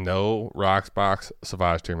now I know Roxbox,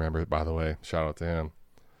 Savage team member, by the way, shout out to him.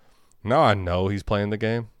 Now I know he's playing the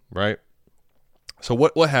game, right? So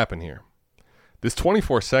what happened here? This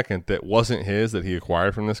 24-second that wasn't his that he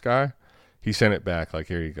acquired from this guy, he sent it back. Like,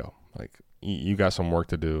 here you go. Like, you got some work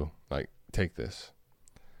to do. Like, take this.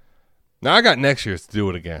 Now I got next year to do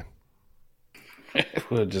it again.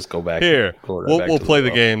 We'll just go back. Here, we'll play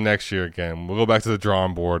the game next year again. We'll go back to the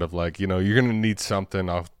drawing board of like, you're going to need something.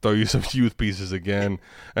 I'll throw you some youth pieces again,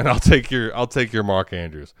 and I'll take your Mark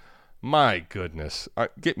Andrews. My goodness,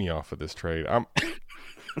 get me off of this trade.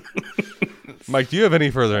 Mike, do you have any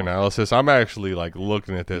further analysis? I'm actually like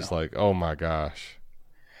looking at this like, oh my gosh,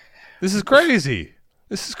 this is crazy.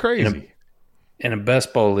 This is crazy. In a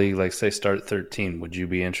best ball league, like say start 13, would you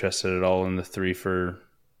be interested at all in the 3 for?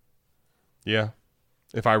 Yeah,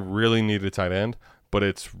 if I really need a tight end, but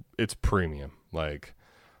it's premium. Like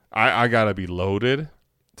I gotta be loaded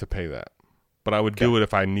to pay that, but I would do it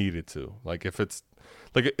if I needed to. Like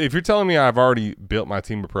if you're telling me I've already built my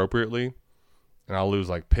team appropriately, and I'll lose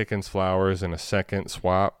like Pickens, Flowers, and a second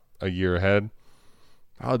swap a year ahead,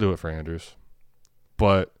 I'll do it for Andrews.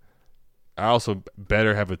 But I also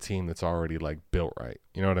better have a team that's already like built right.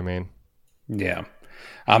 You know what I mean? Yeah.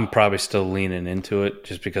 I'm probably still leaning into it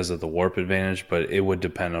just because of the warp advantage, but it would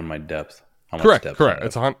depend on my depth. Correct.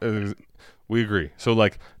 We agree. So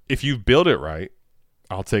like if you build it right,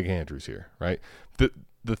 I'll take Andrews here, right?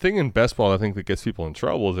 The thing in best ball I think that gets people in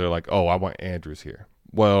trouble is they're like, oh, I want Andrews here.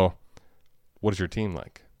 Well, what is your team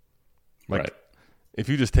like? Like, if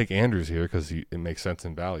you just take Andrews here because it makes sense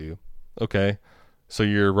in value, okay. So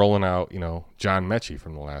you're rolling out, John Mechie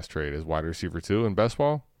from the last trade as wide receiver 2 in best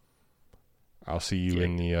ball. I'll see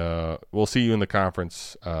you we'll see you in the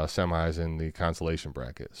conference semis in the consolation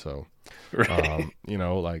bracket. So,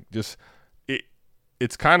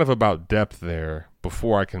 it's kind of about depth there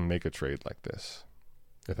before I can make a trade like this.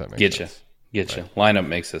 If that makes sense. Get you. Lineup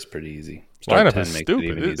makes this pretty easy. Lineup is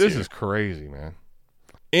stupid. This is crazy, man.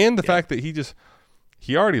 And the fact that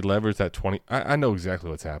he already leveraged that 20. I know exactly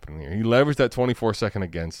what's happening here. He leveraged that 24-second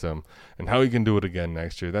against him, and how he can do it again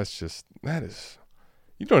next year. That is.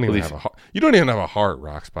 You don't even have a heart,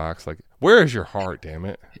 Roxbox. Like, where is your heart? Damn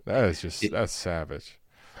it! That's savage.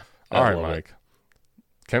 All right, Mike.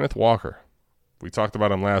 Kenneth Walker. We talked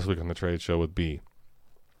about him last week on the trade show with B.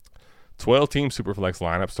 12-team Superflex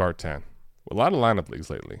lineup, start 10. A lot of lineup leagues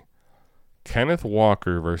lately. Kenneth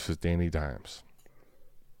Walker versus Danny Dimes.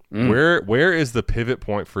 Where is the pivot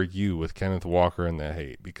point for you with Kenneth Walker and that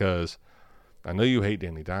hate? Because I know you hate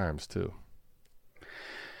Danny Dimes too.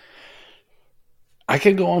 I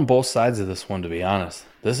could go on both sides of this one, to be honest.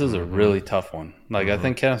 This is a really tough one. Like, I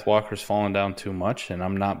think Kenneth Walker's fallen down too much, and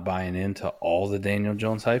I'm not buying into all the Daniel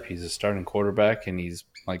Jones hype. He's a starting quarterback, and he's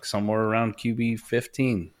like somewhere around QB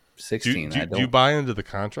 15, 16. Do you buy into the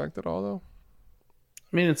contract at all, though?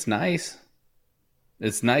 I mean, it's nice.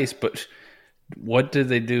 It's nice, but what did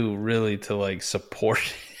they do really to like support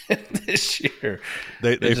it this year?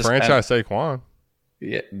 They franchised Saquon.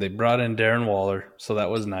 Yeah, they brought in Darren Waller, so that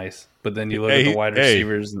was nice. But then you look at the wide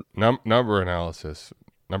receivers. Number analysis.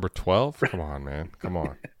 Number 12? Come on, man. Come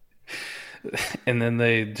on. And then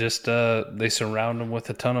they just they surround them with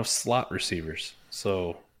a ton of slot receivers.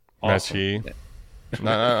 So awesome.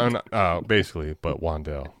 Mechie. Basically, but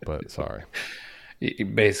Wandell. But sorry.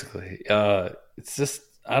 Basically. It's just,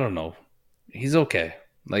 I don't know. He's okay.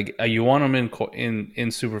 Like, you want him in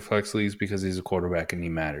Superflex leagues because he's a quarterback and he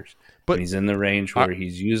matters. But he's in the range where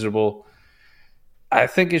he's usable. I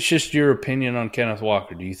think it's just your opinion on Kenneth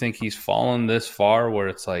Walker. Do you think he's fallen this far where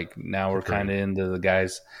it's like now we're kind of into the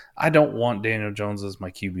guys? I don't want Daniel Jones as my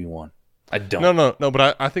QB1. I don't. No.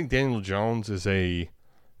 But I think Daniel Jones is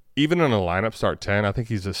even in a lineup start 10, I think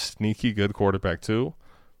he's a sneaky good quarterback too.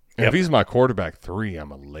 And if he's my quarterback 3,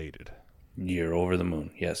 I'm elated. You're over the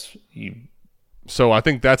moon. Yes. So I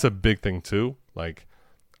think that's a big thing too. Like,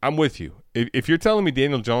 I'm with you. If you're telling me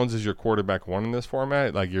Daniel Jones is your quarterback 1 in this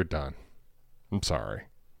format, like, you're done. I'm sorry.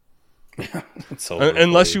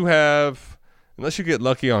 Unless you get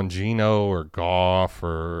lucky on Geno or Goff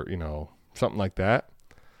or, something like that,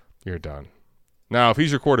 you're done. Now, if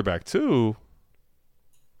he's your quarterback 2,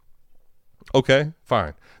 okay,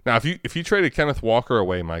 fine. Now, if you traded Kenneth Walker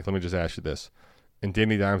away, Mike, let me just ask you this, and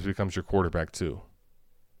Danny Dimes becomes your quarterback 2,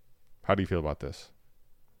 how do you feel about this?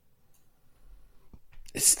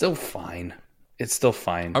 It's still fine.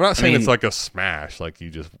 I'm not saying it's like a smash, like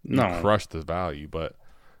you crushed the value, but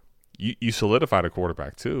you solidified a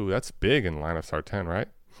quarterback too. That's big in lineup start 10, right?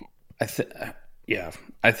 I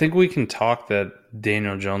think we can talk that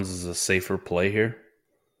Daniel Jones is a safer play here,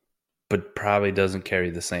 but probably doesn't carry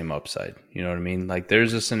the same upside. You know what I mean? Like,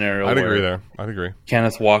 there's a scenario I'd agree there. I'd agree.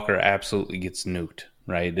 Kenneth Walker absolutely gets nuked,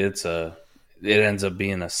 right? It ends up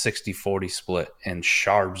being a 60-40 split, and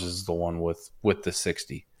Sharbs is the one with the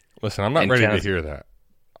 60. Listen, I'm not ready to hear that.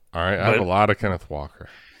 All right, I have a lot of Kenneth Walker.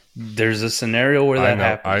 There's a scenario where that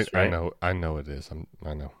happens, right? I know it is.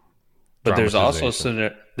 I know. But there's also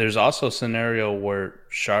a scenario where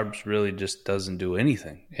Sharps really just doesn't do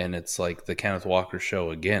anything, and it's like the Kenneth Walker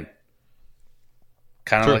show again,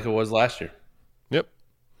 kind of like it was last year. Yep.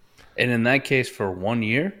 And in that case, for 1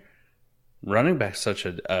 year, running back such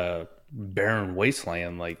a barren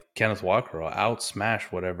wasteland, like Kenneth Walker will outsmash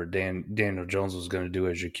whatever Daniel Jones was going to do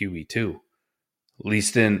as your QB2. At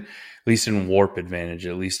least in warp advantage,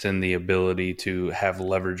 at least in the ability to have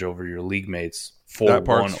leverage over your league mates for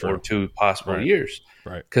 1 or 2 possible years.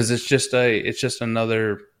 Right. Because it's just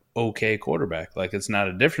another okay quarterback. Like, it's not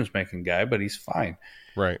a difference making guy, but he's fine.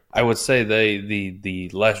 Right. I would say the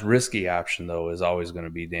less risky option though is always going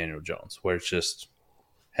to be Daniel Jones, where it's just,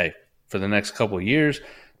 hey, for the next couple of years,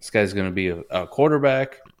 this guy's going to be a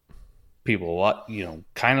quarterback. People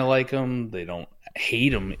kind of like him. They don't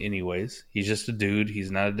hate him anyways. He's just a dude.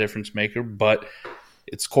 He's not a difference maker, but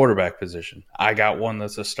it's quarterback position. I got one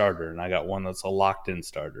that's a starter, and I got one that's a locked-in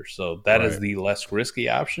starter. So that is the less risky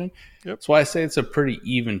option. Yep. That's why I say it's a pretty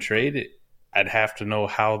even trade. I'd have to know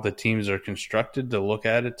how the teams are constructed to look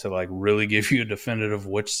at it to like really give you a definitive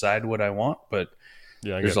which side would I want. But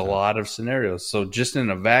there's a lot of scenarios. So just in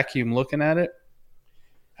a vacuum looking at it,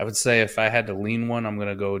 I would say if I had to lean one, I'm going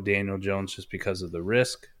to go Daniel Jones just because of the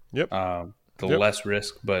risk. Yep. Less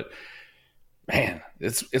risk, but man,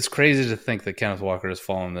 it's crazy to think that Kenneth Walker has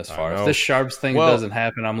fallen this far. If this Sharps thing doesn't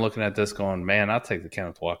happen, I'm looking at this going, man, I'll take the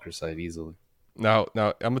Kenneth Walker side easily. Now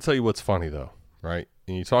I'm gonna tell you what's funny though, right?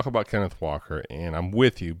 And you talk about Kenneth Walker, and I'm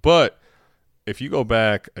with you, but if you go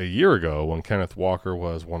back a year ago when Kenneth Walker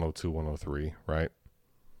was 102, 103, right?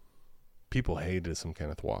 People hated some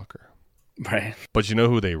Kenneth Walker, right? But you know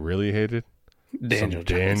who they really hated? Daniel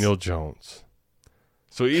Jones.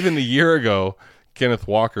 So even a year ago, Kenneth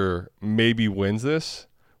Walker maybe wins this.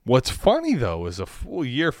 What's funny, though, is a full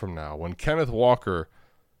year from now, when Kenneth Walker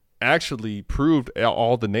actually proved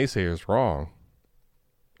all the naysayers wrong,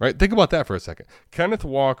 right? Think about that for a second. Kenneth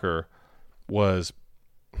Walker was,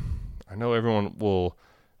 I know everyone will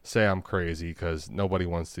say I'm crazy because nobody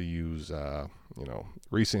wants to use,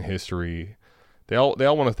 recent history. They all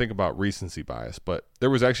want to think about recency bias, but there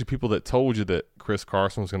was actually people that told you that Chris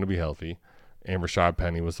Carson was going to be healthy and Rashad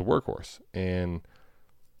Penny was the workhorse. And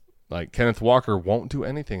like Kenneth Walker won't do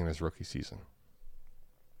anything in his rookie season.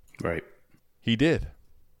 Right. He did.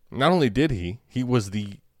 Not only did he was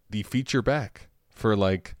the feature back for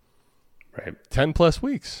 10 plus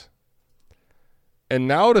weeks. And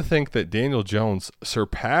now to think that Daniel Jones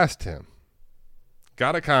surpassed him,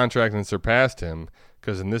 got a contract and surpassed him,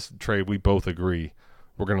 because in this trade we both agree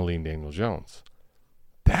we're going to lean Daniel Jones.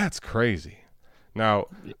 That's crazy. Now,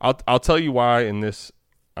 I'll tell you why in this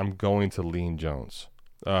I'm going to lean Jones.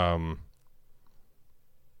 Now,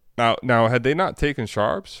 had they not taken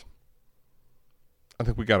Sharps, I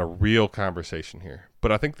think we got a real conversation here.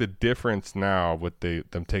 But I think the difference now with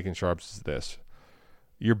them taking Sharps is this.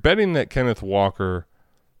 You're betting that Kenneth Walker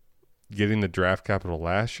getting the draft capital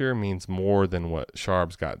last year means more than what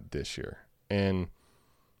Sharps got this year. And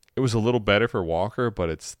it was a little better for Walker, but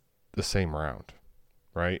it's the same round.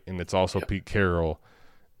 Right, and it's also Pete Carroll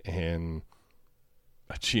and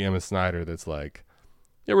a GM and Snyder that's like,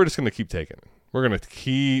 yeah, we're just going to keep taking it. We're going to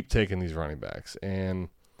keep taking these running backs. And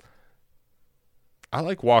I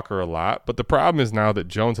like Walker a lot, but the problem is now that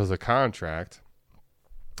Jones has a contract,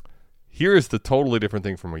 here is the totally different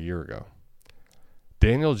thing from a year ago.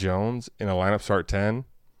 Daniel Jones in a lineup start 10,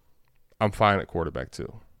 I'm fine at quarterback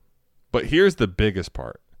too. But here's the biggest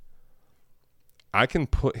part. I can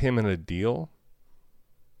put him in a deal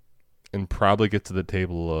and probably get to the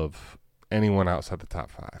table of anyone outside the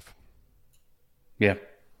top 5. Yeah.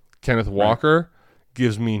 Kenneth Walker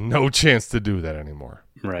gives me no chance to do that anymore.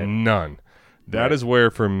 Right. None. That is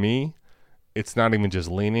where, for me, it's not even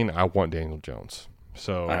just leaning. I want Daniel Jones.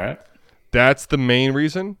 So that's the main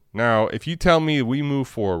reason. Now, if you tell me we move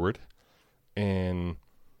forward and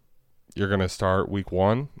you're going to start week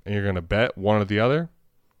 1 and you're going to bet one or the other,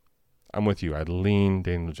 I'm with you. I'd lean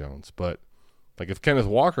Daniel Jones. But like if Kenneth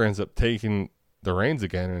Walker ends up taking the reins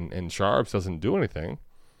again and Sharps doesn't do anything,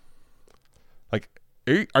 like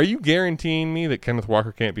are you guaranteeing me that Kenneth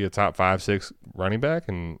Walker can't be a top 5-6 running back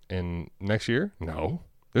in next year? No.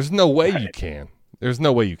 There's no way you can. There's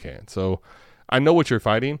no way you can. So I know what you're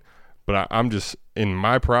fighting, but I'm just in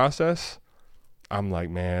my process, I'm like,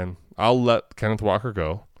 man, I'll let Kenneth Walker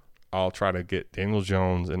go. I'll try to get Daniel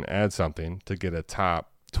Jones and add something to get a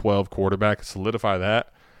top 12 quarterback, solidify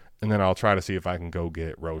that. And then I'll try to see if I can go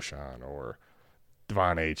get Roshan or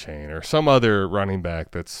Devon A-Chain or some other running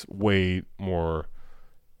back that's way more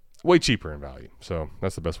way cheaper in value. So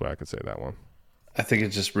that's the best way I could say that one. I think it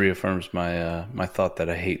just reaffirms my my thought that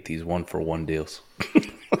I hate these 1-for-1 deals.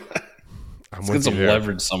 Let's get some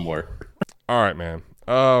leverage somewhere. All right, man.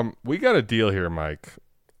 We got a deal here, Mike.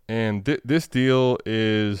 And this deal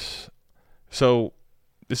is – so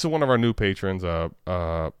this is one of our new patrons,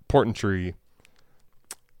 Portland Tree.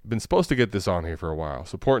 Been supposed to get this on here for a while.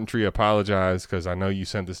 So Portland Tree, apologize because I know you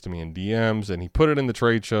sent this to me in DMs, and he put it in the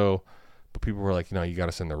trade show. But people were like, you got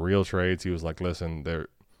to send the real trades. He was like, listen,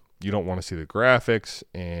 you don't want to see the graphics,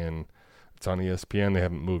 and it's on ESPN. They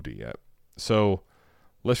haven't moved it yet. So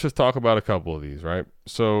let's just talk about a couple of these, right?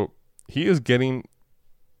 So he is getting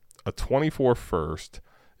a 24 first,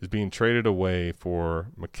 is being traded away for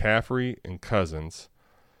McCaffery and Cousins.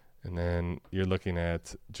 And then you're looking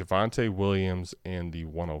at Javonte Williams and the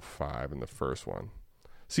 105 in the first one.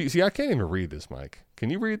 See, I can't even read this, Mike.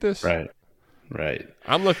 Can you read this? Right.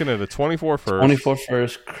 I'm looking at a 24 first. 24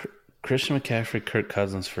 first, Christian McCaffrey, Kirk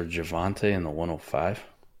Cousins for Javonte and the 105.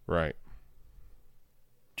 Right.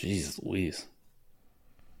 Jeez Louise.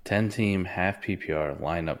 10-team, half PPR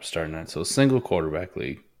lineup starting at. So single quarterback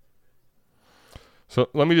league. So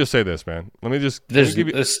let me just say this, man. There's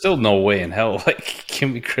still no way in hell give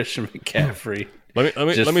me Christian McCaffrey. Let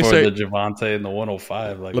me for say the Javonte and the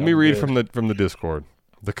 105. Let me read from the Discord.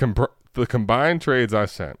 The combined trades I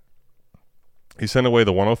sent. He sent away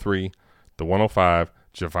the 103, the 105,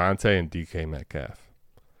 Javonte, and DK Metcalf.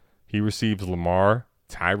 He receives Lamar,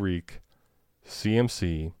 Tyreek,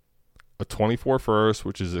 CMC, a 24 first,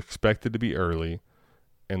 which is expected to be early,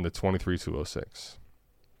 and the 23 206.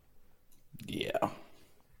 Yeah.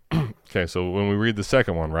 Okay, so when we read the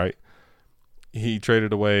second one, right, he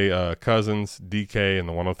traded away Cousins, DK, and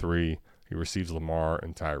the 103. He receives Lamar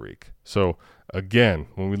and Tyreek. So, again,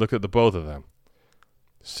 when we look at the both of them,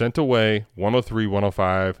 sent away 103,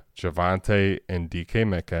 105, Javonte, and DK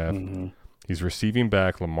Metcalf. Mm-hmm. He's receiving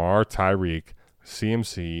back Lamar, Tyreek,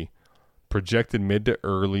 CMC, projected mid to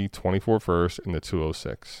early 24 first, in the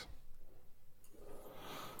 206.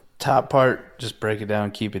 Top part, just break it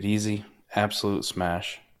down, keep it easy. Absolute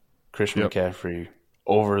smash. Christian McCaffrey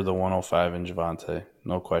over the 105 and Javonte.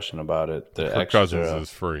 No question about it. The extra, Cousins is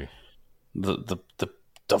free. The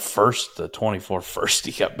 24 first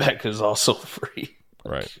he got back is also free.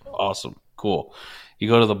 Right. Awesome. Cool. You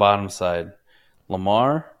go to the bottom side.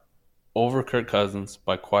 Lamar over Kirk Cousins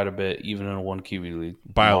by quite a bit, even in a 1 QB league.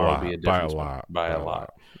 By a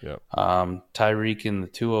lot. Yep. Tyreek in the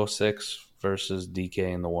 206 versus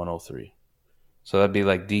DK in the 103. So that'd be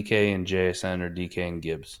like DK and JSN or DK and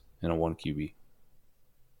Gibbs in a 1 QB.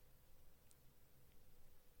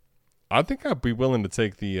 I think I'd be willing to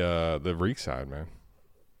take the Reek side, man.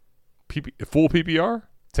 Full PPR?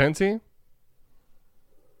 10 team?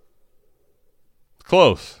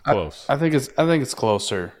 Close. I think it's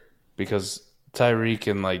closer because Tyreek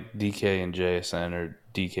and like DK and JSN or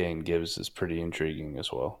DK and Gibbs is pretty intriguing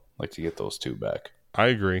as well. Like to get those two back. I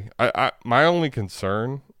agree. My only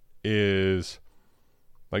concern is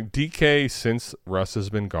like DK since Russ has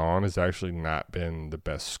been gone has actually not been the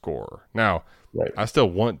best scorer. Now, right. I still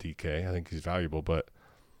want DK. I think he's valuable, but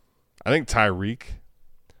I think Tyreek,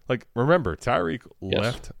 like remember Tyreek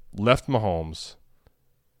left Mahomes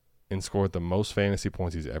and scored the most fantasy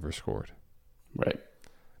points he's ever scored. Right.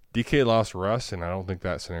 DK lost Russ, and I don't think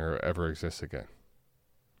that scenario ever exists again.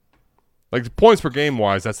 Like the points per game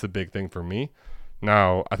wise, that's the big thing for me.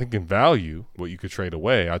 Now, I think in value, what you could trade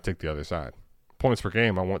away, I'd take the other side. Points per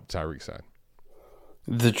game, I want the Tyreek side.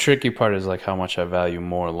 The tricky part is like how much I value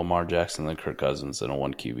more Lamar Jackson than Kirk Cousins in a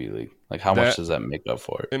 1 QB league. Like how much does that make up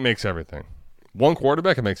for it? It makes everything. One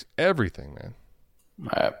quarterback, it makes everything, man.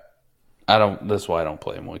 That's why I don't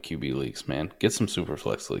play in 1 QB leagues, man. Get some super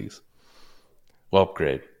flex leagues. Well,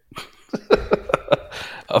 upgrade.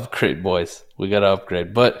 Upgrade, boys. We got to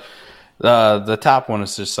upgrade. But the top one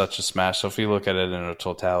is just such a smash. So if you look at it in a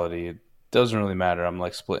totality, it doesn't really matter. I'm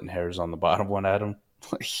like splitting hairs on the bottom one at him.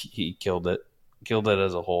 He killed it. Killed it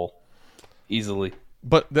as a whole. Easily.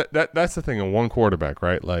 But that's the thing in one quarterback,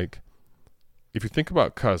 right? Like, if you think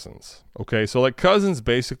about Cousins, okay? So, like, Cousins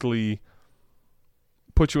basically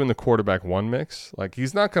put you in the quarterback one mix. Like,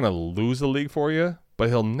 he's not going to lose the league for you, but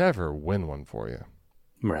he'll never win one for you.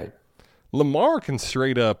 Right. Lamar can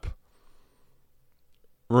straight up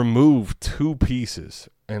remove 2 pieces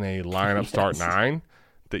in a lineup start 9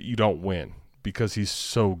 that you don't win because he's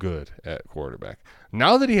so good at quarterback.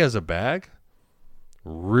 Now that he has a bag,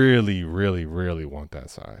 really, really, really want that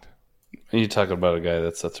side. You're talking about a guy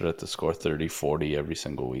that's a threat to score 30, 40 every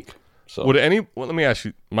single week. So let me ask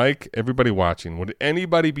you, Mike, everybody watching, would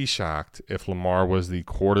anybody be shocked if Lamar was the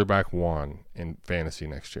quarterback 1 in fantasy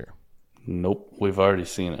next year? Nope, we've already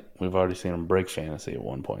seen it. We've already seen him break fantasy at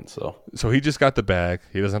one point. So he just got the bag.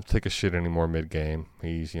 He doesn't have to take a shit anymore mid-game.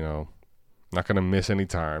 He's, not going to miss any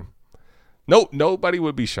time. No, nobody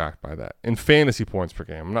would be shocked by that. In fantasy points per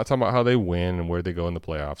game. I'm not talking about how they win and where they go in the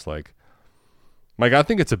playoffs. Like, Mike, I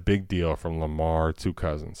think it's a big deal from Lamar to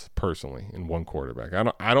Cousins, personally, in one quarterback.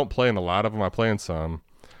 I don't play in a lot of them. I play in some.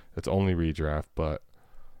 It's only redraft, but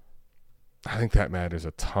I think that matters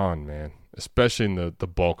a ton, man, especially in the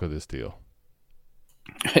bulk of this deal.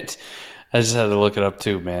 I just had to look it up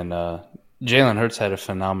too, man. Jalen Hurts had a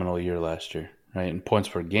phenomenal year last year, right? In points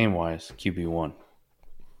per game wise, QB1.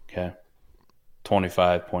 Okay.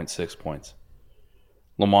 25.6 points.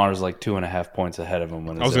 Lamar's like 2.5 points ahead of him.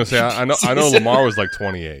 I was going to say, I know Lamar was like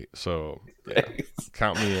 28, so yeah,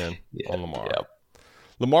 count me in on Lamar. Yep.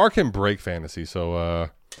 Lamar can break fantasy, so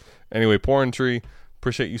anyway, Pouring Tree,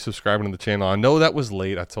 appreciate you subscribing to the channel. I know that was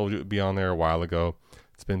late. I told you it would be on there a while ago.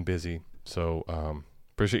 It's been busy, so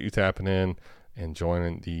appreciate you tapping in and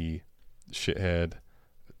joining the Shithead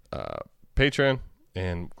Patreon,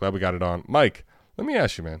 and glad we got it on. Mike, let me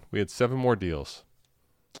ask you, man. We had 7 more deals.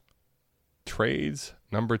 Trades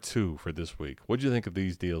number 2 for this week. What do you think of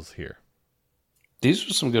these deals here? These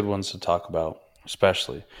were some good ones to talk about,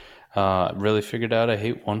 especially. Really figured out I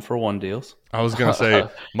hate 1-for-1 deals. I was going to say,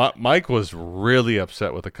 Mike was really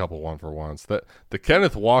upset with a couple 1-for-1s. The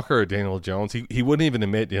Kenneth Walker or Daniel Jones, he wouldn't even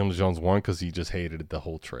admit Daniel Jones won because he just hated the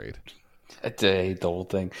whole trade. I hate the whole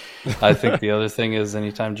thing. I think the other thing is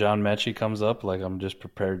anytime John Mechie comes up, like I'm just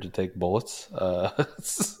prepared to take bullets. At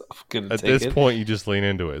this point, you just lean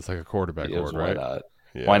into it. It's like a quarterback board, right? Why not?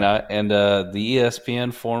 Yeah. Why not? And the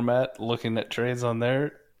ESPN format, looking at trades on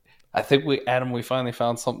there, I think we finally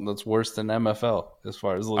found something that's worse than MFL as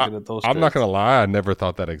far as looking at those trades. I'm not going to lie. I never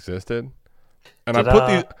thought that existed. And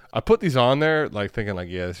I put these on there like thinking like,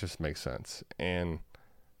 yeah, this just makes sense. And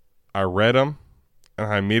I read them. And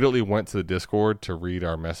I immediately went to the Discord to read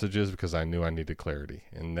our messages because I knew I needed clarity.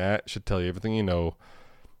 And that should tell you everything you know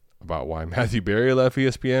about why Matthew Berry left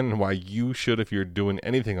ESPN and why you should, if you're doing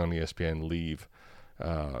anything on ESPN, leave.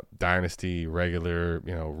 Dynasty, regular,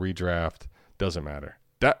 redraft, doesn't matter.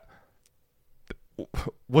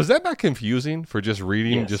 Was that not confusing for just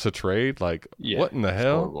reading just a trade? Like, what in the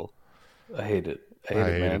hell? Horrible. I hate it. I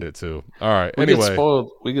hated it too. All right. We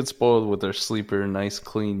get spoiled with our sleeper, nice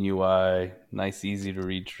clean UI, nice easy to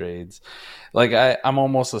read trades. Like I'm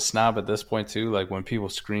almost a snob at this point too. Like when people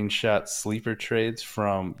screenshot sleeper trades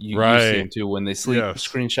from you see them too when they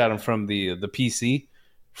screenshot them from the PC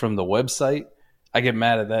from the website. I get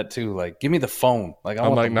mad at that too. Like, give me the phone. Like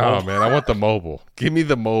I'm like, no, man, I want the mobile. Give me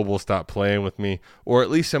the mobile. Stop playing with me, or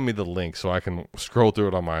at least send me the link so I can scroll through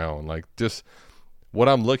it on my own. Like just. What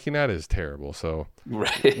I'm looking at is terrible, so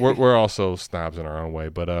we're also snobs in our own way.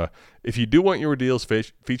 But if you do want your deals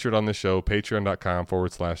featured on this show,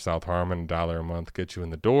 patreon.com/South Harmon, $1 a month, get you in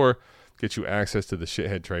the door, get you access to the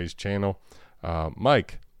Shithead Trades channel.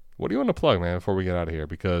 Mike, what do you want to plug, man, before we get out of here?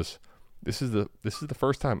 Because this is the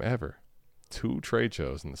first time ever 2 trade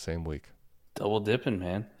shows in the same week. Double dipping,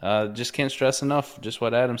 man. Just can't stress enough. Just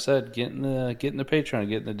what Adam said. Get in the Patreon,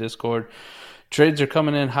 get in the Discord. Trades are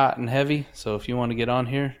coming in hot and heavy, so if you want to get on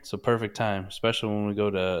here, it's a perfect time, especially when we go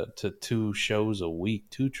to 2 shows a week,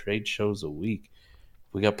 2 trade shows a week.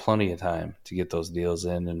 We got plenty of time to get those deals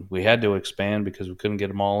in, and we had to expand because we couldn't get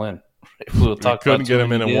them all in. We couldn't get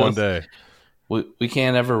them in one day. We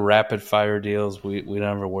can't ever rapid fire deals. We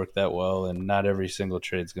never work that well, and not every single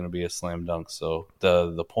trade is going to be a slam dunk. So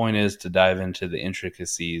the point is to dive into the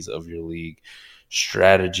intricacies of your league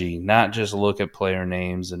strategy, not just look at player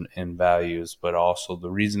names and values, but also the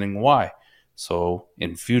reasoning why. So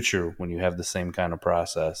in future, when you have the same kind of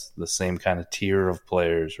process, the same kind of tier of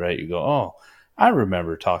players, right, you go, oh, I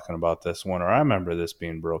remember talking about this one, or I remember this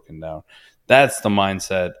being broken down. That's the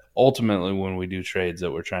mindset ultimately when we do trades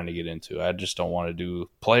that we're trying to get into. I just don't want to do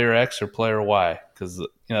player X or player Y because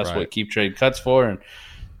that's what Keep Trade Cut's for, and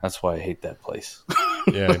that's why I hate that place.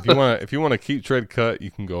 Yeah, if you want to keep trade cut, you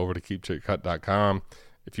can go over to keeptradecut.com.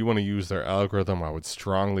 If you want to use their algorithm, I would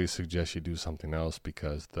strongly suggest you do something else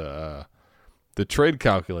because the trade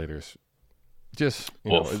calculators just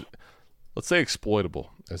let's say exploitable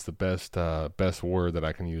is the best word that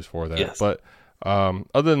I can use for that. Yes. But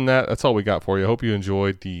other than that, that's all we got for you. I hope you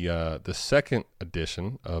enjoyed the second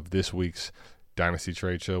edition of this week's Dynasty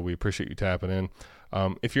Trade Show. We appreciate you tapping in.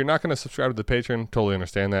 If you're not going to subscribe to the Patreon, totally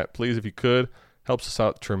understand that. Please, if you could, helps us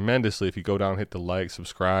out tremendously if you go down, hit the like,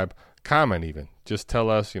 subscribe, comment even. Just tell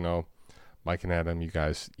us, Mike and Adam, you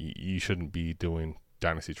guys, you shouldn't be doing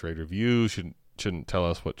Dynasty Trade reviews, shouldn't tell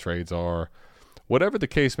us what trades are. Whatever the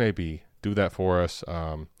case may be, do that for us.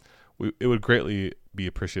 it would greatly be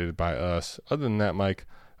appreciated by us. Other than that, Mike,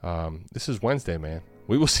 this is Wednesday, man.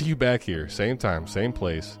 We will see you back here, same time, same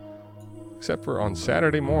place, except for on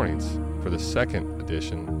Saturday mornings for the second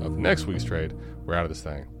edition of next week's trade. We're out of this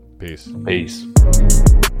thing. Peace. Peace.